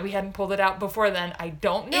 Why we hadn't pulled it out before then, I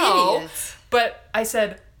don't know. Idiots. But I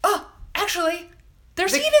said, oh, actually,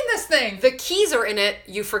 there's heat in this thing. The keys are in it,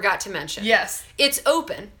 you forgot to mention. Yes. It's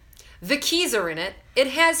open. The keys are in it. It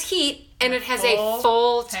has heat, and it has a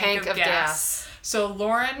full tank of gas. So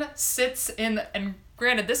Lauren sits in, and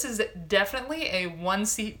granted, this is definitely a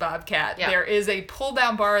one-seat Bobcat. Yeah. There is a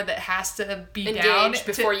pull-down bar that has to be down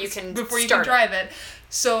before you can drive it.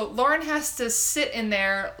 So Lauren has to sit in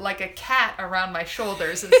there like a cat around my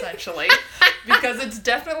shoulders, essentially, because it's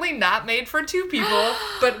definitely not made for two people.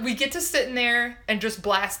 But we get to sit in there and just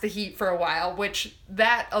blast the heat for a while, which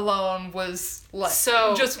that alone was like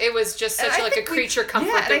it was just such like a creature comfort.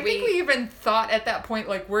 Yeah, and I think we even thought at that point,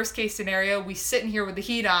 like, worst case scenario, we sit in here with the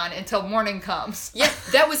heat on until morning comes. Yeah,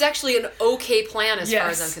 that was actually an okay plan as far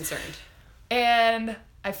as I'm concerned. And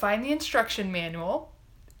I find the instruction manual.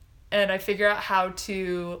 And I figure out how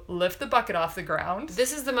to lift the bucket off the ground.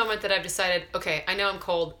 This is the moment that I've decided, okay, I know I'm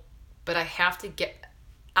cold, but I have to get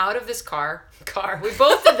out of this car. We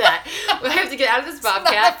both did that. I have to get out of this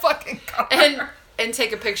Bobcat. It's not a fucking car. And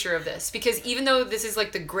take a picture of this. Because even though this is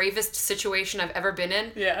like the gravest situation I've ever been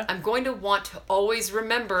in, I'm going to want to always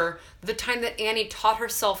remember the time that Annie taught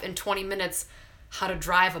herself in 20 minutes how to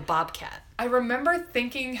drive a Bobcat. I remember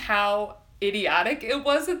thinking how idiotic it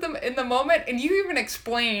was in the moment, and you even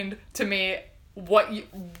explained to me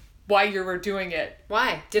why you were doing it.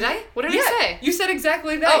 Why? Did I? What did I say? You said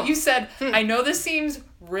exactly that. You said, I know this seems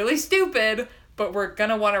really stupid, but we're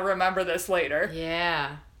gonna want to remember this later.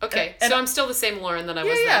 Yeah. Okay, so I'm still the same Lauren that I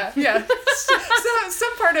was then. Yeah. So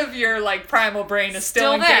some part of your like primal brain is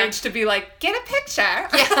still engaged to be like, get a picture.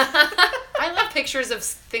 Yeah. I love pictures of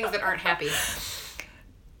things that aren't happy.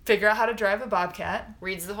 Figure out how to drive a Bobcat.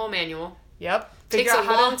 Reads the whole manual. Yep. Takes a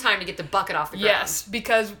long time to get the bucket off the ground. Yes,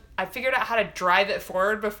 because I figured out how to drive it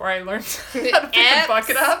forward before I learned how to pick the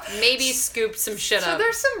bucket up. Maybe scoop some shit up. So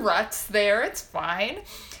there's some ruts there. It's fine.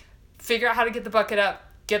 Figure out how to get the bucket up,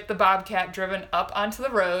 get the Bobcat driven up onto the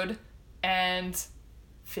road, and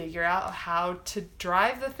figure out how to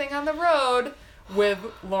drive the thing on the road with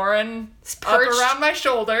Lauren up around my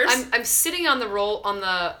shoulders. I'm sitting on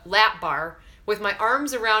the lap bar with my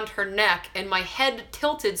arms around her neck and my head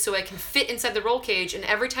tilted so I can fit inside the roll cage, and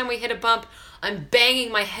every time we hit a bump, I'm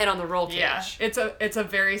banging my head on the roll cage. Yeah, it's a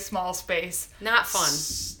very small space. Not fun.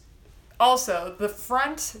 Also, the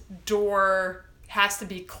front door has to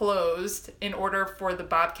be closed in order for the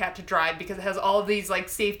Bobcat to drive, because it has all of these like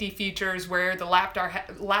safety features where the lap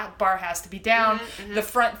bar has to be down, the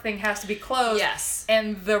front thing has to be closed. Yes.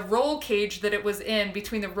 And the roll cage that it was in,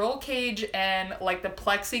 between the roll cage and like the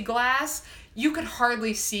plexiglass, you could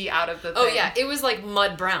hardly see out of the thing. Oh yeah, it was like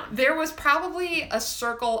mud brown. There was probably a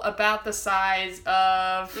circle about the size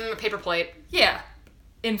of a paper plate. Yeah,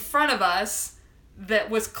 in front of us that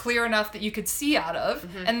was clear enough that you could see out of.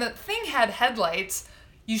 And the thing had headlights.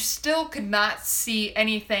 You still could not see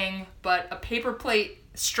anything but a paper plate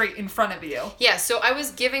straight in front of you. Yeah, so I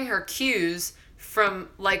was giving her cues from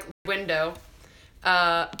like window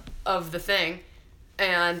of the thing,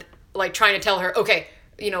 and like trying to tell her, okay,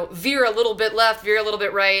 veer a little bit left, veer a little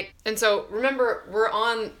bit right. And so remember, we're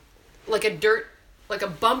on like a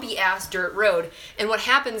bumpy ass dirt road. And what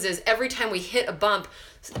happens is every time we hit a bump,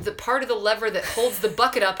 the part of the lever that holds the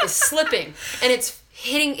bucket up is slipping, and it's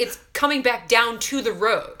coming back down to the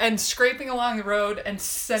road. And scraping along the road and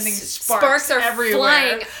sending sparks are everywhere.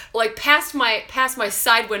 Flying like past my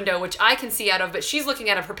side window, which I can see out of, but she's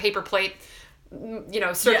looking out of her paper plate,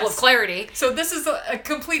 circle of clarity. So this is a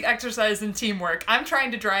complete exercise in teamwork. I'm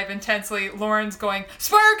trying to drive intensely. Lauren's going,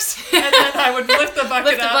 sparks! And then I would lift the bucket up.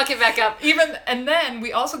 Lift the bucket back up. And then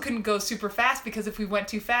we also couldn't go super fast, because if we went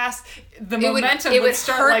too fast, the momentum would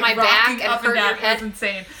start hurt like my rocking back and up hurt and down. your head. It was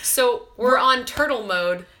insane. So we're on turtle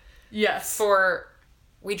mode. Yes.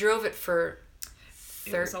 We drove it for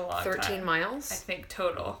 13 miles. I think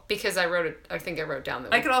total. Because I think I wrote down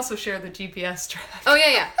the... I could also share the GPS drive. Oh,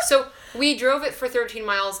 yeah. So we drove it for 13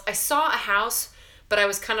 miles. I saw a house, but I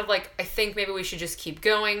was kind of like, I think maybe we should just keep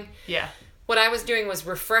going. Yeah. What I was doing was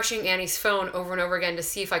refreshing Annie's phone over and over again to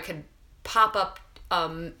see if I could pop up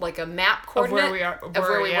like a map coordinate of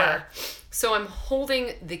where we were. So I'm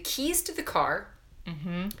holding the keys to the car,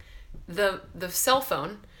 the cell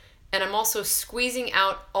phone, and I'm also squeezing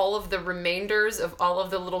out all of the remainders of all of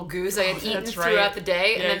the little goos I had eaten throughout the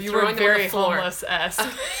day, and then throwing them on the floor. Homeless-esque.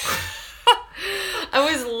 I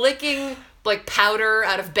was licking like powder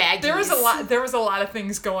out of baggies. There was a lot of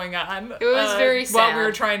things going on. It was very sad. While we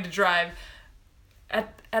were trying to drive.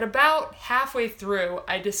 At about halfway through,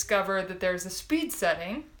 I discovered that there's a speed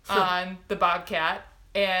setting on the Bobcat,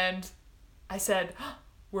 and I said,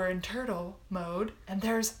 we're in turtle mode, and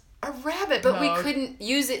there's a rabbit mode. But we couldn't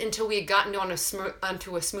use it until we had gotten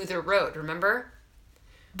onto a smoother road, remember?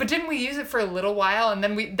 But didn't we use it for a little while, and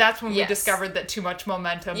then that's when we discovered that too much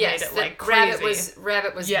momentum made it like crazy.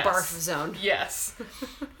 Rabbit was barf zone. Yes.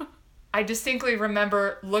 I distinctly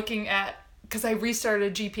remember looking at because I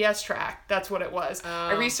restarted GPS track. That's what it was.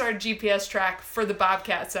 I restarted GPS track for the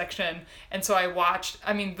Bobcat section, and so I watched.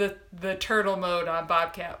 I mean, the turtle mode on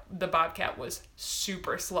Bobcat. The Bobcat was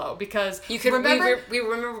super slow because you could remember. We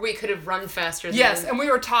remember we could have run faster. Yes, and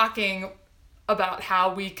we were talking about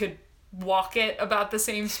how we could walk it about the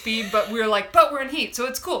same speed, but we were like, but we're in heat, so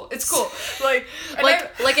it's cool. It's cool.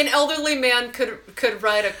 Like an elderly man could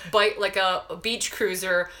ride a bike like a beach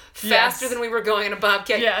cruiser faster than we were going in a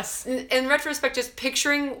Bobcat. Yes. In retrospect, just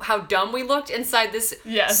picturing how dumb we looked inside this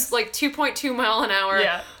like 2.2 mile an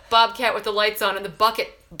hour Bobcat with the lights on and the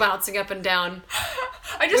bucket bouncing up and down.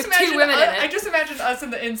 I just imagine us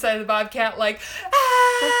in the inside of the Bobcat like,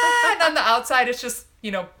 ah, and on the outside it's just, you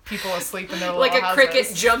know, people asleep in their little houses. Like a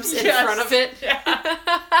cricket jumps in front of it.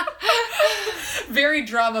 Yeah. Very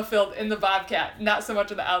drama-filled in the Bobcat, not so much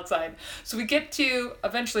on the outside. So we get to,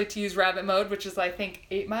 eventually to use rabbit mode, which is, I think,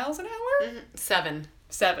 8 miles an hour? Mm-hmm.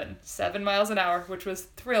 7 miles an hour, which was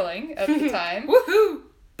thrilling at the time. Woohoo!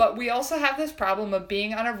 But we also have this problem of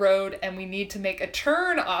being on a road and we need to make a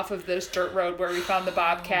turn off of this dirt road where we found the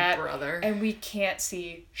Bobcat. Oh, brother. And we can't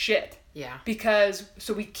see shit. Yeah. Because,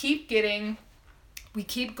 so we keep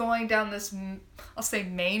going down this, I'll say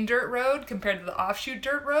main dirt road compared to the offshoot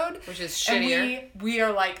dirt road. Which is shittier. And we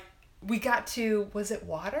are like, we got to, was it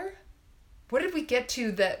water? What did we get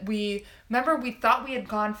to that remember we thought we had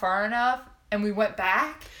gone far enough and we went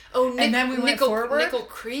back? Oh, and then we went forward? Nickel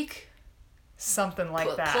Creek? Something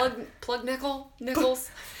like that. Plug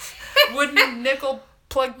nickels? Wooden nickel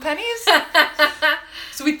plug pennies?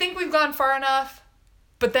 So we think we've gone far enough,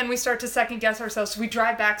 but then we start to second guess ourselves. So we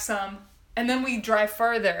drive back some. And then we drive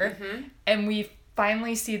further, and we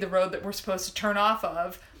finally see the road that we're supposed to turn off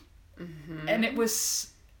of. Mm-hmm. And it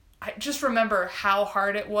was... I just remember how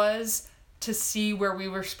hard it was to see where we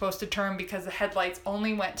were supposed to turn because the headlights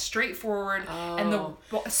only went straight forward, and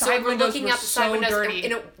the side windows were so dirty.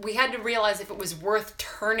 And we had to realize if it was worth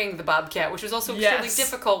turning the Bobcat, which was also really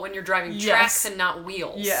difficult when you're driving tracks and not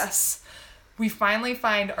wheels. Yes. We finally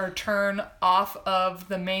find our turn off of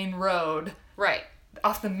the main road. Right.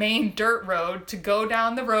 Off the main dirt road to go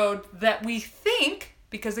down the road that we think,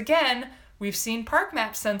 because again, we've seen park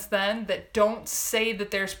maps since then that don't say that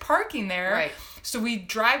there's parking there. Right. So we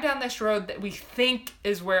drive down this road that we think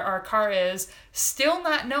is where our car is, still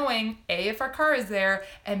not knowing, A, if our car is there,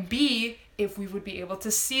 and B, if we would be able to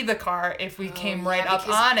see the car if we came right up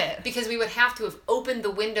on it. Because we would have to have opened the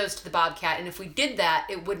windows to the Bobcat, and if we did that,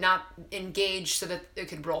 it would not engage so that it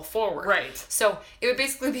could roll forward. Right. So it would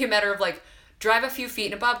basically be a matter of like, drive a few feet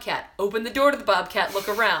in a Bobcat, open the door to the Bobcat, look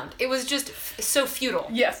around. It was just so futile.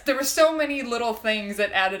 Yes, there were so many little things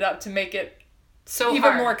that added up to make it so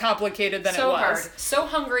even more complicated than it was. Hard. So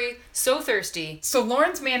hungry, so thirsty. So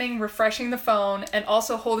Lawrence Manning refreshing the phone and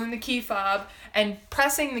also holding the key fob and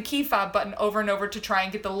pressing the key fob button over and over to try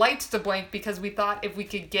and get the lights to blink because we thought if we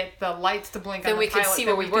could get the lights to blink on the Pilot,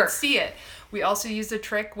 then we could see it. We also used a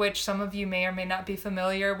trick which some of you may or may not be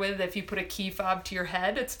familiar with. If you put a key fob to your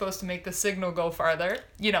head, it's supposed to make the signal go farther.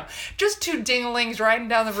 You know, just two dinglings riding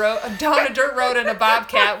down the road, down a dirt road in a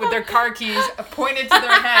Bobcat with their car keys pointed to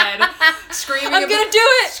their head, screaming. I'm gonna do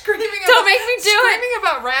it. Don't make me do it. Screaming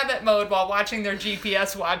about rabbit mode while watching their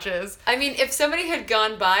GPS watches. I mean, if somebody had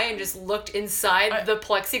gone by and just looked inside the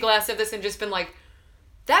plexiglass of this and just been like,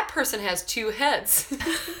 that person has two heads.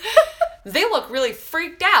 They look really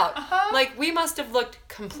freaked out. Like, we must have looked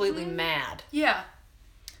completely mad. Yeah.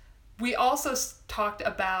 We also talked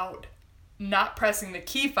about not pressing the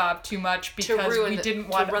key fob too much because we didn't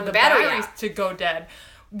want the batteries to go dead.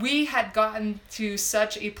 We had gotten to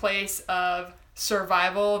such a place of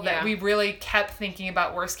survival that we really kept thinking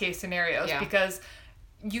about worst case scenarios because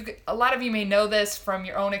a lot of you may know this from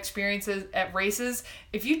your own experiences at races.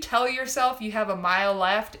 If you tell yourself you have a mile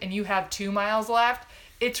left and you have 2 miles left,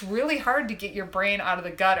 it's really hard to get your brain out of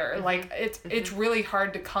the gutter. Like it's really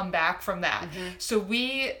hard to come back from that. So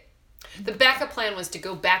the backup plan was to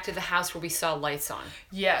go back to the house where we saw lights on.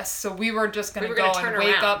 Yes. So we were just going to go and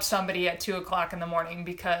wake up somebody at 2:00 in the morning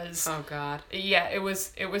because oh god. Yeah, it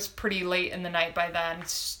was pretty late in the night by then.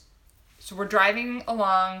 So we're driving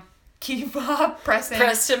along, key fob pressed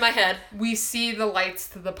in my head. We see the lights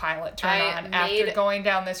to the Pilot turn on after going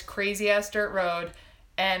down this crazy ass dirt road.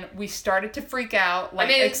 And we started to freak out, like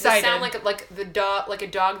excited. It sound like a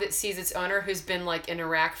dog that sees its owner who's been like in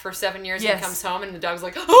Iraq for 7 years and comes home and the dog's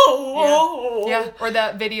like, oh, yeah. Or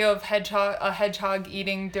that video of a hedgehog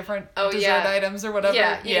eating different dessert items or whatever.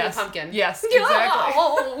 Yeah, eating a pumpkin. Yes, exactly.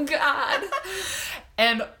 Oh god.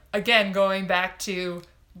 And again, going back to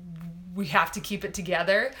we have to keep it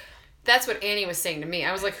together. That's what Annie was saying to me.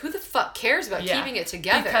 I was like, who the fuck cares about keeping it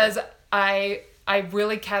together? Because I I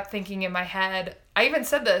really kept thinking in my head, I even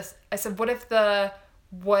said this, I said, what if the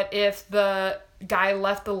guy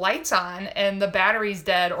left the lights on and the battery's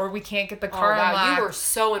dead, or we can't get the car unlocked? You were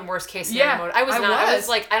so in worst case scenario mode. I was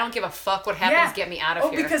like, I don't give a fuck what happens. Get me out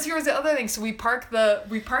of here. Because here was the other thing. So we park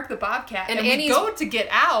the Bobcat and we go to get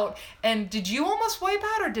out. And did you almost wipe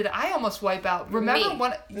out, or did I almost wipe out? Remember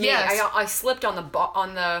when? Yes, I slipped on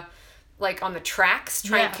the tracks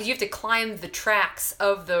because you have to climb the tracks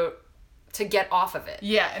of to get off of it.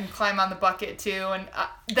 Yeah, and climb on the bucket too. And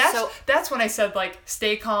that's when I said, like,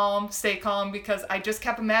 stay calm, because I just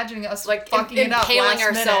kept imagining us like fucking it up, impaling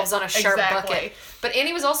ourselves on a sharp bucket. But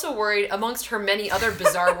Annie was also worried, amongst her many other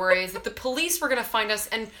bizarre worries, that the police were going to find us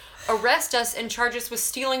and arrest us and charge us with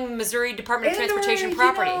stealing Missouri Department of Transportation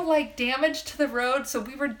property. Like damage to the road. So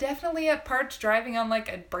we were definitely at parts driving on like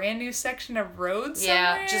a brand new section of road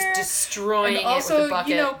somewhere. Yeah, just destroying and also, it with the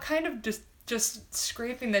bucket. Kind of just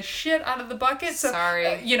scraping the shit out of the bucket. So,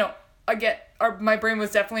 sorry. My brain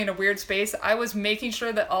was definitely in a weird space. I was making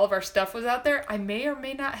sure that all of our stuff was out there. I may or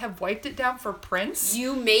may not have wiped it down for prints.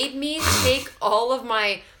 You made me take all of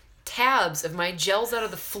my tabs of my gels out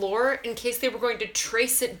of the floor in case they were going to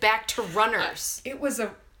trace it back to runners. It was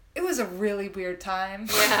a really weird time.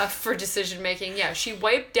 Yeah, for decision making. Yeah, she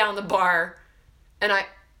wiped down the bar, and I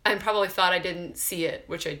probably thought I didn't see it,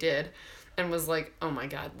 which I did, and was like, oh my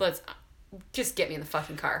god, let's just get me in the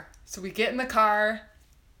fucking car. So we get in the car,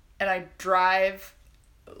 and I drive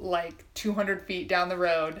like 200 feet down the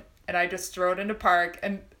road, and I just throw it into park,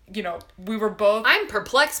 and we were both... I'm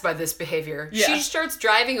perplexed by this behavior. Yeah. She starts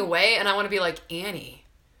driving away, and I want to be like, Annie,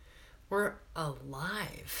 we're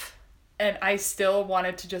alive. And I still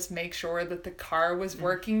wanted to just make sure that the car was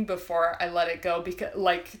working before I let it go, because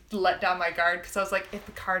let down my guard, because I was like, if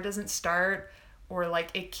the car doesn't start, or like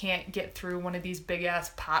it can't get through one of these big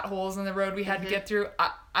ass potholes in the road we had to get through,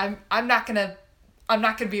 I'm not gonna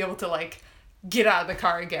be able to like get out of the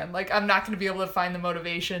car again. Like, I'm not gonna be able to find the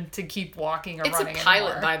motivation to keep walking or running. It's a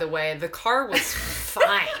pilot, anymore. By the way. The car was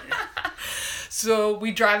fine. So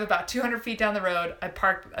we drive about 200 feet down the road. I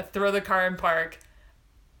throw the car in park.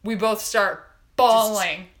 We both start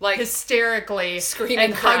bawling, like hysterically, screaming,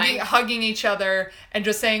 and hugging each other, and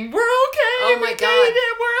just saying, "We're okay. We made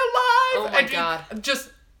it. We're alive." Oh my god! Just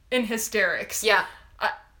in hysterics. Yeah.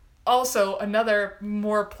 Also, another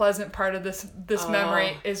more pleasant part of this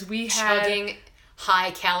memory is we had chugging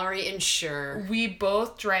high calorie Ensure. We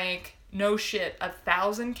both drank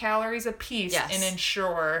 1,000 calories apiece in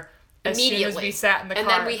Ensure as soon as we sat in the car. And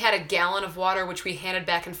then we had a gallon of water, which we handed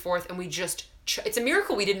back and forth, and we just. It's a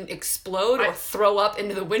miracle we didn't explode or throw up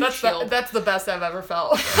into the windshield. That's the best I've ever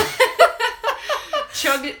felt.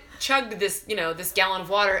 Chugged this, this gallon of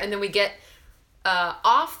water, and then we get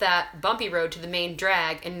off that bumpy road to the main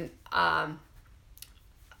drag, and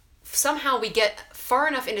somehow we get far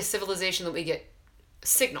enough into civilization that we get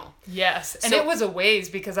signal. Yes, and it was a ways,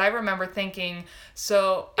 because I remember thinking,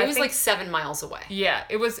 it was like 7 miles away. Yeah,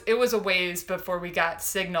 it was a ways before we got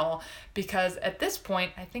signal, because at this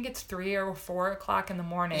point, I think it's 3 or 4 o'clock in the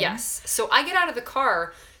morning. Yes, so I get out of the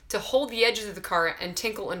car to hold the edges of the car and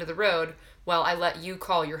tinkle into the road while I let you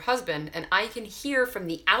call your husband, and I can hear from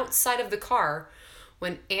the outside of the car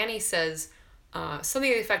when Annie says something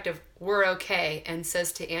to the effect of, "We're okay," and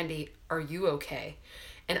says to Andy, "Are you okay?"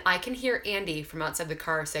 And I can hear Andy from outside the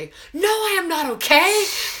car say, "No, I am not okay."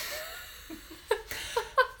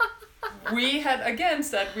 We had, again,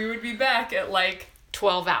 said we would be back at,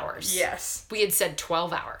 12 hours. Yes. We had said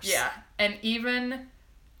 12 hours. Yeah. And even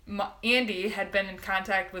Andy had been in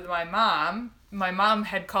contact with my mom. My mom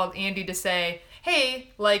had called Andy to say,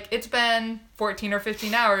 hey, it's been 14 or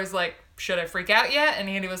 15 hours, should I freak out yet? And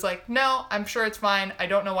Andy was like, no, I'm sure it's fine. I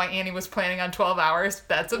don't know why Annie was planning on 12 hours.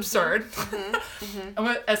 That's absurd.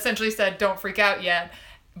 And essentially said, don't freak out yet.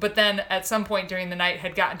 But then at some point during the night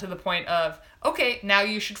had gotten to the point of, okay, now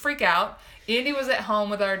you should freak out. Andy was at home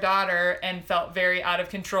with our daughter and felt very out of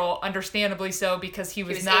control, understandably so, because he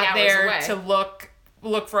was not there to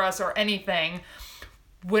look for us or anything.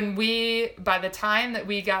 By the time that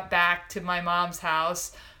we got back to my mom's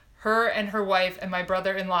house, her and her wife and my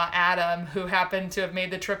brother-in-law, Adam, who happened to have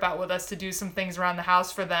made the trip out with us to do some things around the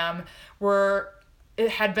house for them,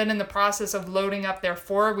 had been in the process of loading up their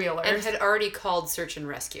four-wheelers. And had already called search and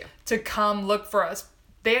rescue. To come look for us.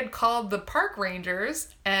 They had called the park rangers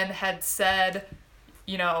and had said,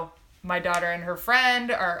 my daughter and her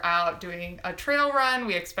friend are out doing a trail run.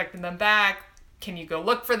 We expected them back. Can you go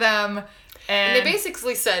look for them? And they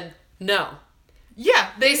basically said, no. Yeah,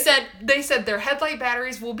 they said their headlight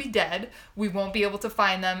batteries will be dead. We won't be able to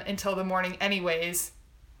find them until the morning anyways.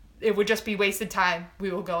 it would just be wasted time.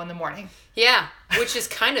 We will go in the morning. Yeah, which is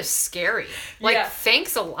kind of scary. Like, Yeah.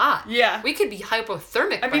 thanks a lot. Yeah. We could be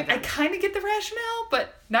hypothermic I by mean, then. I kind of get the rationale,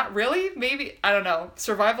 but not really. Maybe, I don't know,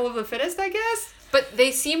 survival of the fittest, I guess? But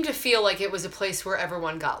they seem to feel like it was a place where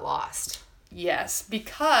everyone got lost. Yes,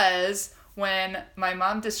 because when my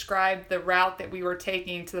mom described the route that we were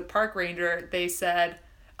taking to the park ranger, they said,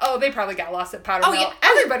 oh, they probably got lost at Powder Mill. Yeah.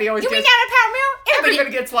 Everybody always You gets... mean down at Powder Mill?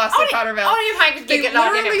 Everybody gets lost at Powder Mill. Oh, you might They get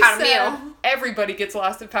lost literally at Powder said Mill. everybody gets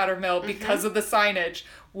lost at Powder Mill because of the signage,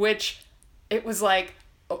 which it was like,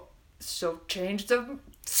 oh, so change the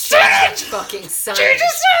Change that fucking sign. Change the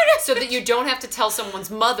signage! So that you don't have to tell someone's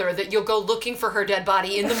mother that you'll go looking for her dead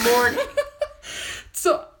body in the morning.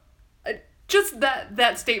 So, just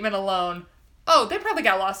that statement alone. Oh, they probably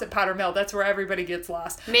got lost at Powder Mill. That's where everybody gets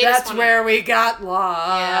lost. Made us That's wanna- where we got Yeah.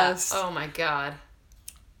 lost. Oh my god.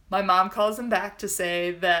 My mom calls them back to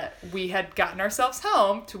say that we had gotten ourselves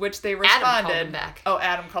home, to which they Adam responded. called them back. Oh,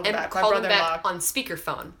 Adam called them And back. My called them brother-in-law. back on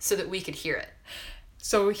speakerphone so that we could hear it.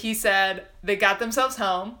 So he said they got themselves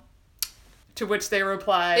home, to which they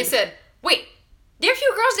replied. They said, "Wait, there are a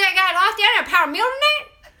few girls that got lost down at Powder Mill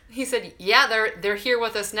tonight?" He said, "Yeah, they're here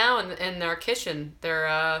with us now in our kitchen.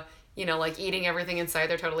 They're like eating everything inside.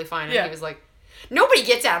 They're totally fine." And Yeah. he was like, "Nobody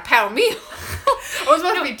gets out of Powder Mill." Oh, it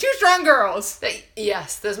must be two strong girls.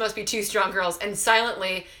 Yes, those must be two strong girls. And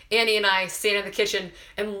silently, Annie and I stand in the kitchen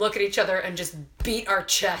and look at each other and just beat our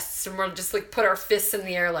chests. And we're just like put our fists in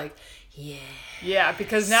the air like, yeah. Yeah,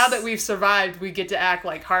 because now that we've survived, we get to act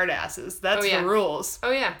like hard asses. That's Oh, yeah. the rules.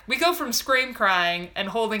 Oh, yeah. We go from scream crying and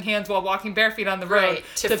holding hands while walking bare feet on the road Right,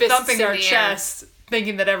 to to fists thumping in our the air. chests,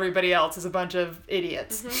 thinking that everybody else is a bunch of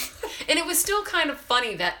idiots. And it was still kind of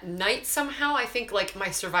funny that night somehow. I think like my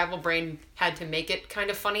survival brain had to make it kind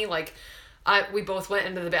of funny. Like we both went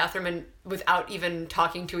into the bathroom and without even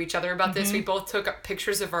talking to each other about this, we both took up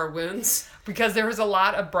pictures of our wounds. Because there was a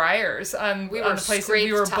lot of briars on We on were the place. scraped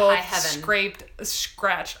We were to both high heaven.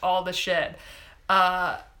 scratched all the shit.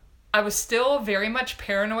 I was still very much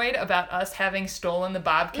paranoid about us having stolen the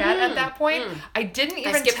Bobcat at that point. I didn't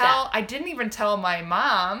even skipped tell. that. I didn't even tell my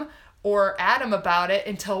mom or Adam about it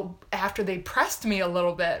until after they pressed me a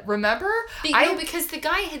little bit. Remember? Because the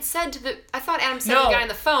guy had said I thought Adam said to the guy on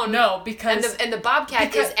the phone. No, because and the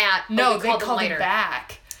Bobcat is at. No, we they called called them him later.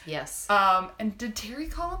 back. Yes. And did Terry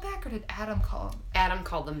call him back or did Adam call him? Adam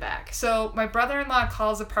called them back. So my brother-in-law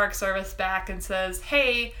calls the Park Service back and says,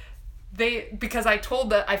 "Hey, because I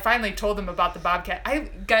finally told them about the Bobcat.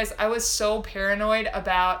 I was so paranoid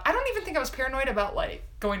about. I don't even think I was paranoid about like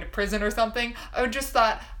going to prison or something. I just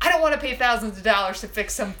thought I don't want to pay thousands of dollars to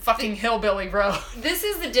fix some fucking hillbilly road. This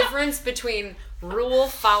is the difference between rule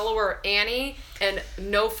follower Annie and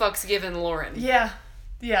no fucks given Lauren. Yeah.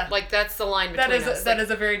 Like that's the line between us. That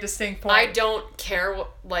is a very distinct point. I don't care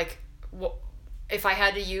if I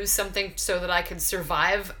had to use something so that I could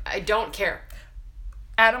survive. I don't care.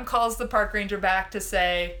 Adam calls the park ranger back to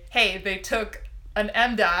say, hey, they took an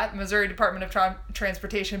MDOT, Missouri Department of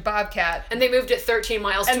Transportation Bobcat, And they moved it 13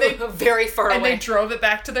 miles And very far away. and they drove it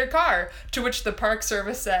back to their car. To which the Park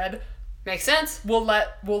Service said, Makes sense. we'll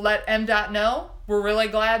let MDOT know. We're really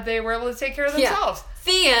glad they were able to take care of themselves.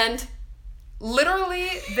 Yeah. The end. Literally,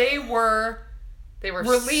 they were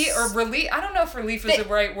relief. I don't know if relief is the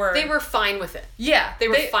right word. They were fine with it. Yeah, they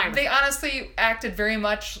were fine with They honestly acted very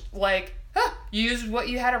much like, you used what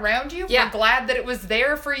you had around you. Yeah. We're glad that it was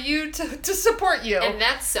there for you to support you. And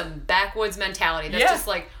that's some backwoods mentality. That's Yeah. just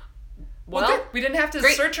like, well, good. We didn't have to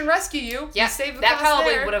great. search and rescue you. Yeah, We saved the that cost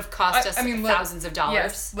probably there. would have cost us thousands of dollars.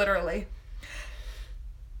 Yes, literally.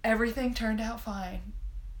 Everything turned out fine.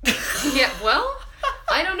 Yeah, well,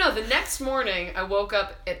 I don't know. The next morning, I woke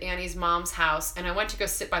up at Annie's mom's house, and I went to go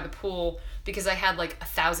sit by the pool because I had like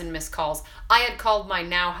 1,000 missed calls. I had called my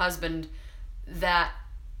now husband that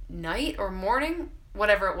night or morning,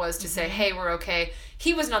 whatever it was, to say, hey, we're okay.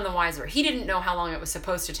 He was none the wiser. He didn't know how long it was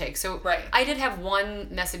supposed to take. So Right. I did have one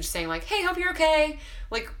message saying like, hey, hope you're okay.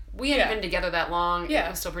 Like, we hadn't Yeah. been together that long. Yeah.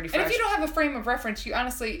 It was still pretty fresh. And if you don't have a frame of reference, you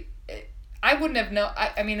honestly, I wouldn't have known.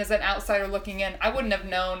 I mean, as an outsider looking in, I wouldn't have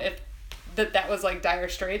known if that was like dire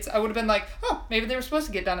straits. I would have been like, oh, maybe they were supposed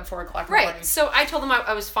to get done at 4:00 in the morning. Right. So I told him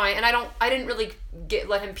I was fine, and I didn't really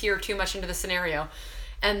let him peer too much into the scenario.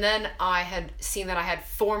 And then I had seen that I had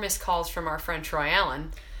 4 missed calls from our friend Troy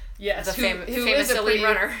Allen. Yes, The famous is a elite pretty,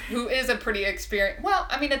 runner. who is a pretty experienced. Well,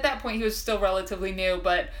 I mean, at that point he was still relatively new,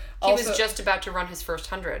 but He also, was just about to run his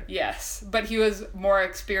first 100. yes, but he was more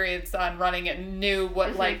experienced on running it and knew what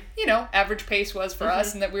average pace was for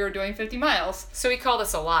us, and that we were doing 50 miles. So he called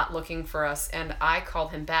us a lot looking for us, and I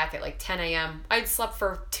called him back at like 10 a.m. I'd slept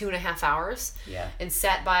for 2.5 hours. Yeah. And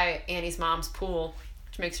sat by Annie's mom's pool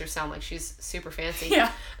which makes her sound like she's super fancy.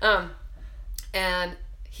 Yeah. And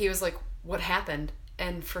he was like, what happened?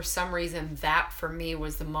 And for some reason, that for me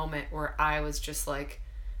was the moment where I was just like,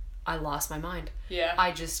 I lost my mind. Yeah.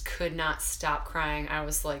 I just could not stop crying. I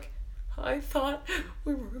was like, I thought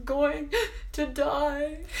we were going to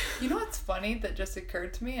die. You know what's funny that just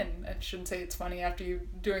occurred to me, and I shouldn't say it's funny after you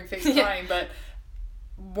doing FaceTime, but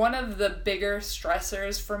one of the bigger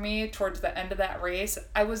stressors for me towards the end of that race,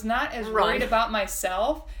 I was not as worried about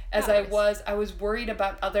myself as I was worried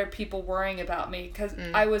about other people worrying about me, because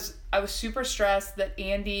I was super stressed that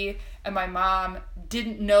Andy and my mom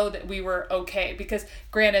didn't know that we were okay, because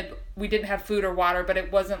granted we didn't have food or water, but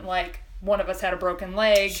it wasn't like one of us had a broken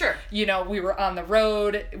leg. Sure. You know, we were on the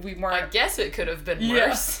road. We weren't. I guess it could have been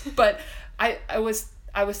worse. Yeah. But I was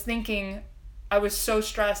thinking, I was so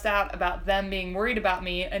stressed out about them being worried about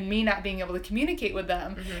me and me not being able to communicate with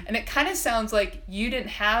them. Mm-hmm. And it kind of sounds like you didn't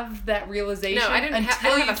have that realization. No, I didn't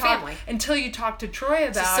have a family. Until you talked to Troy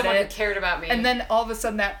about someone it. who cared about me. And then all of a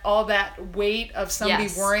sudden all that weight of somebody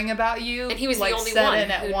worrying about you, and he was like, the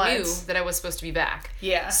only one who knew that I was supposed to be back.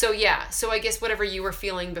 Yeah. So I guess whatever you were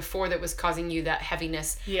feeling before that was causing you that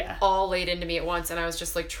heaviness, all laid into me at once, and I was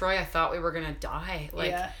just like, Troy, I thought we were gonna die.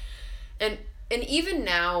 Like, and even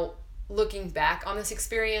now, looking back on this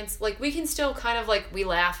experience, like, we can still kind of, like, we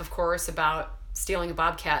laugh, of course, about stealing a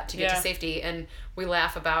bobcat to get to safety, and we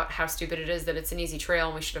laugh about how stupid it is that it's an easy trail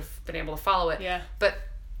and we should have been able to follow it. Yeah. But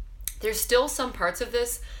there's still some parts of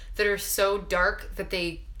this that are so dark that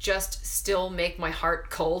they just still make my heart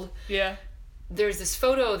cold. Yeah. There's this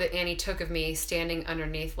photo that Annie took of me standing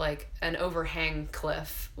underneath, like, an overhang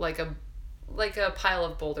cliff, like a pile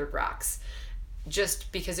of bouldered rocks,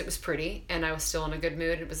 just because it was pretty and I was still in a good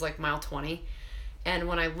mood. It was like mile 20. And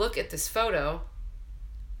when I look at this photo,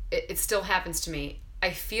 it still happens to me. I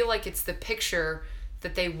feel like it's the picture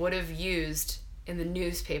that they would have used in the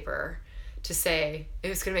newspaper to say, it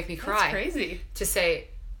was going to make me cry. That's crazy. To say,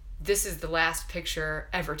 this is the last picture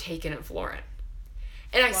ever taken of Lauren.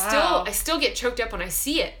 And I still get choked up when I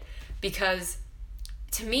see it, because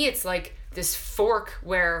to me it's like this fork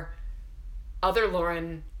where other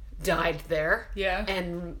Lauren died there. Yeah.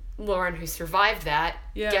 And Lauren, who survived that,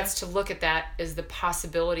 gets to look at that as the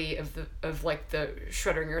possibility of the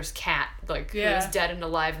Schrodinger's cat, like, who is dead and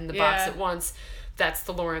alive in the box at once. That's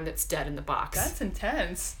the Lauren that's dead in the box. That's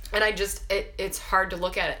intense. And I just, it's hard to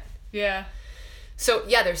look at it. Yeah. So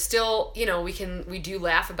there's still, we do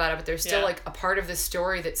laugh about it, but there's still like a part of this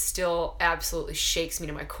story that still absolutely shakes me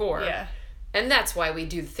to my core. Yeah. And that's why we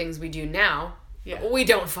do the things we do now. Yeah. We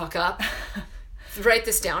don't fuck up. Write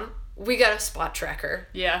this down. We got a spot tracker.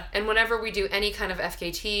 Yeah. And whenever we do any kind of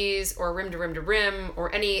FKTs or rim to rim to rim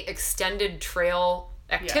or any extended trail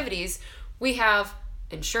activities, we have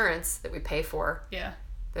insurance that we pay for. Yeah.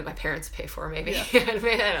 That my parents pay for, maybe.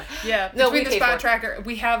 Yeah. Yeah. No, between the spot tracker,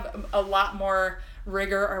 we have a lot more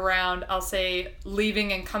rigor around, I'll say,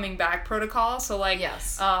 leaving and coming back protocol. So, like,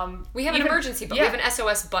 we have an emergency button. We have an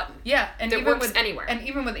SOS button. Yeah, and that works anywhere. And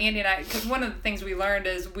even with Andy and I, because one of the things we learned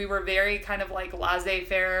is we were very kind of like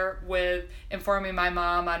laissez-faire with informing my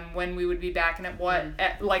mom on when we would be back and at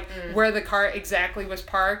what, where the car exactly was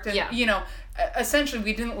parked, and essentially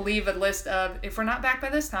we didn't leave a list of, if we're not back by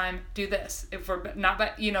this time, do this. If we're not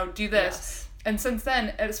back, do this. Yes. And since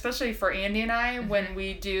then, especially for Andy and I, when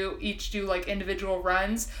we each do like individual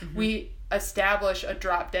runs, we establish a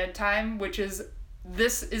drop dead time, which is,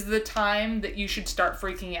 this is the time that you should start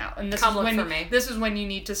freaking out. And this is when you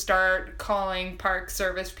need to start calling park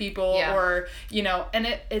service people or,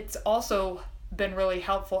 and it's also been really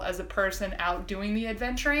helpful as a person out doing the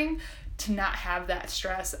adventuring to not have that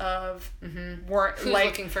stress of who's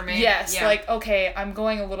looking for me. Yes, like, okay, I'm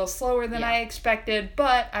going a little slower than I expected,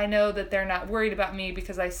 but I know that they're not worried about me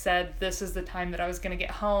because I said this is the time that I was going to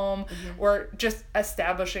get home, or just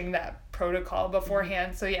establishing that protocol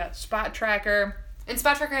beforehand. So spot tracker. And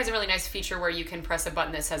Spot Tracker has a really nice feature where you can press a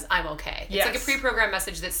button that says, I'm okay. It's like a pre-programmed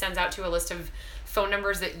message that sends out to a list of phone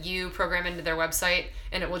numbers that you program into their website,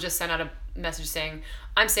 and it will just send out a message saying,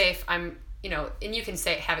 I'm safe, and you can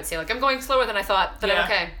have it say, like, I'm going slower than I thought, but I'm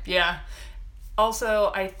okay. Yeah.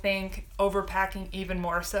 Also, I think overpacking even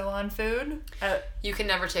more so on food. You can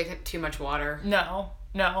never take too much water. No.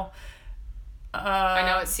 I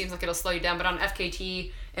know it seems like it'll slow you down, but on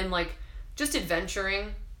FKT and, like, just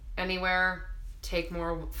adventuring anywhere, take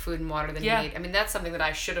more food and water than you need. I mean, that's something that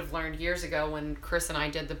I should have learned years ago when Chris and I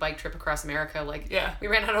did the bike trip across America. Like, we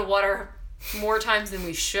ran out of water more times than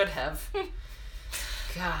we should have.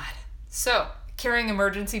 God. So, carrying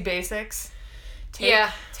emergency basics.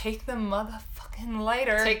 Take the motherfucking fucking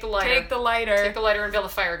lighter. Take the lighter. Take the lighter. Take the lighter and build a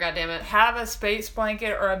fire, goddammit. Have a space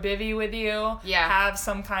blanket or a bivvy with you. Yeah. Have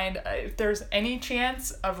some kind if there's any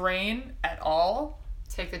chance of rain at all,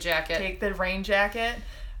 take the jacket. take the rain jacket.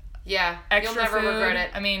 Yeah. Extra You'll never food. regret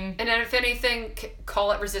it. I mean... And then if anything,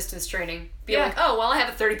 call it resistance training. Be Yeah. like, oh, well, I have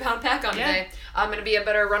a 30-pound pack on today. I'm going to be a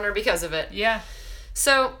better runner because of it. Yeah.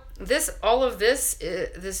 So all of this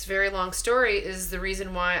very long story is the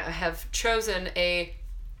reason why I have chosen a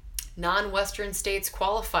non-Western States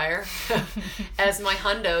qualifier as my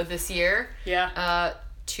hundo this year. Yeah.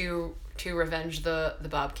 To revenge the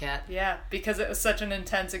Bobcat. Yeah, because it was such an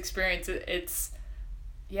intense experience.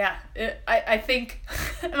 I think,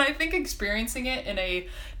 and I think experiencing it in a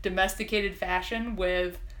domesticated fashion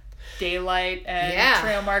with daylight and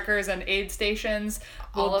trail markers and aid stations,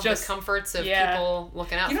 all of the comforts of people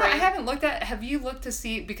looking out for you. I haven't looked at. Have you looked to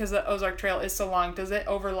see, because the Ozark Trail is so long? Does it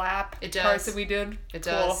overlap? It does. Parts that we did. It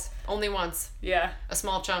does. Only once. Yeah. A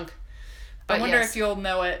small chunk. But I wonder if you'll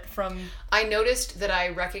know it from. I noticed that I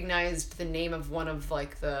recognized the name of one of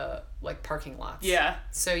the parking lots. Yeah.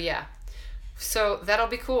 So yeah. So that'll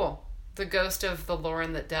be cool. The ghost of the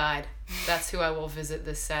Lauren that died. That's who I will visit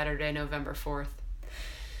this Saturday, November 4th.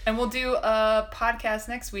 And we'll do a podcast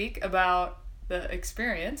next week about the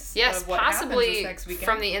experience. Yes, of what possibly happens this next weekend.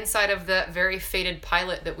 From the inside of the very fated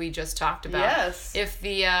pilot that we just talked about. Yes. If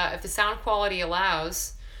the sound quality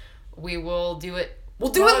allows, we will do it.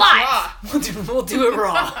 We'll do it live. We'll do it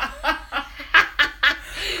raw.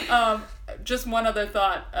 Just one other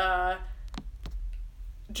thought.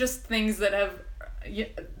 Just things that have.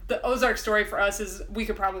 The Ozark story for us is, we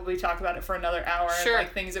could probably talk about it for another hour. Sure. And,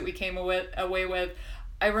 things that we came away with.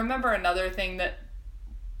 I remember another thing that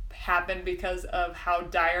happened because of how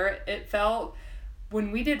dire it felt.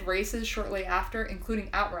 When we did races shortly after, including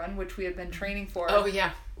Outrun, which we had been training for. Oh,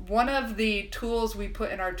 yeah. One of the tools we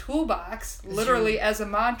put in our toolbox, literally as a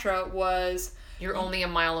mantra, was... You're only a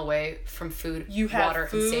mile away from food, you have water,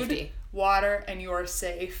 food, and safety. Water, and you're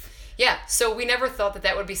safe. Yeah, so we never thought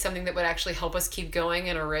that would be something that would actually help us keep going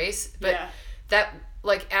in a race. But that,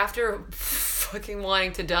 after fucking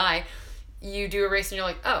wanting to die, you do a race and you're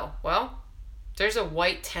like, oh, well, there's a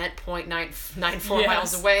white tent 0.994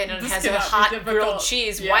 miles away and it has a hot grilled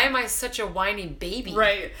cheese. Yeah. Why am I such a whiny baby?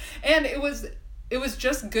 Right. And it was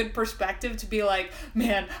just good perspective to be like,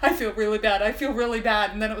 man, I feel really bad.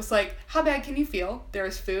 And then it was like, how bad can you feel?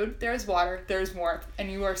 There's food, there's water, there's warmth,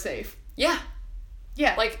 and you are safe. Yeah.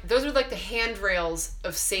 Yeah. Those are the handrails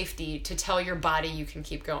of safety to tell your body you can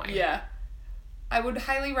keep going. Yeah. I would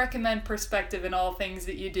highly recommend perspective in all things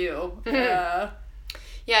that you do. Yeah,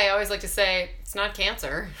 I always like to say, it's not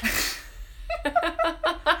cancer.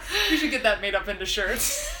 We should get that made up into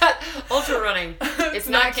shirts. Ultra running. It's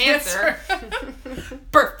not cancer.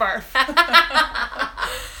 Burf barf.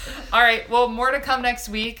 All right, well, more to come next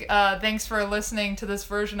week. Thanks for listening to this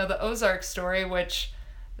version of the Ozark story, which...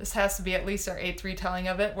 This has to be at least our 8th retelling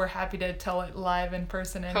of it. We're happy to tell it live in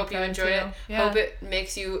person. Hope you enjoy it. Yeah. Hope it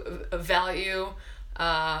makes you value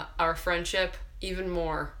our friendship even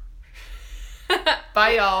more.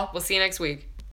 Bye, y'all. We'll see you next week.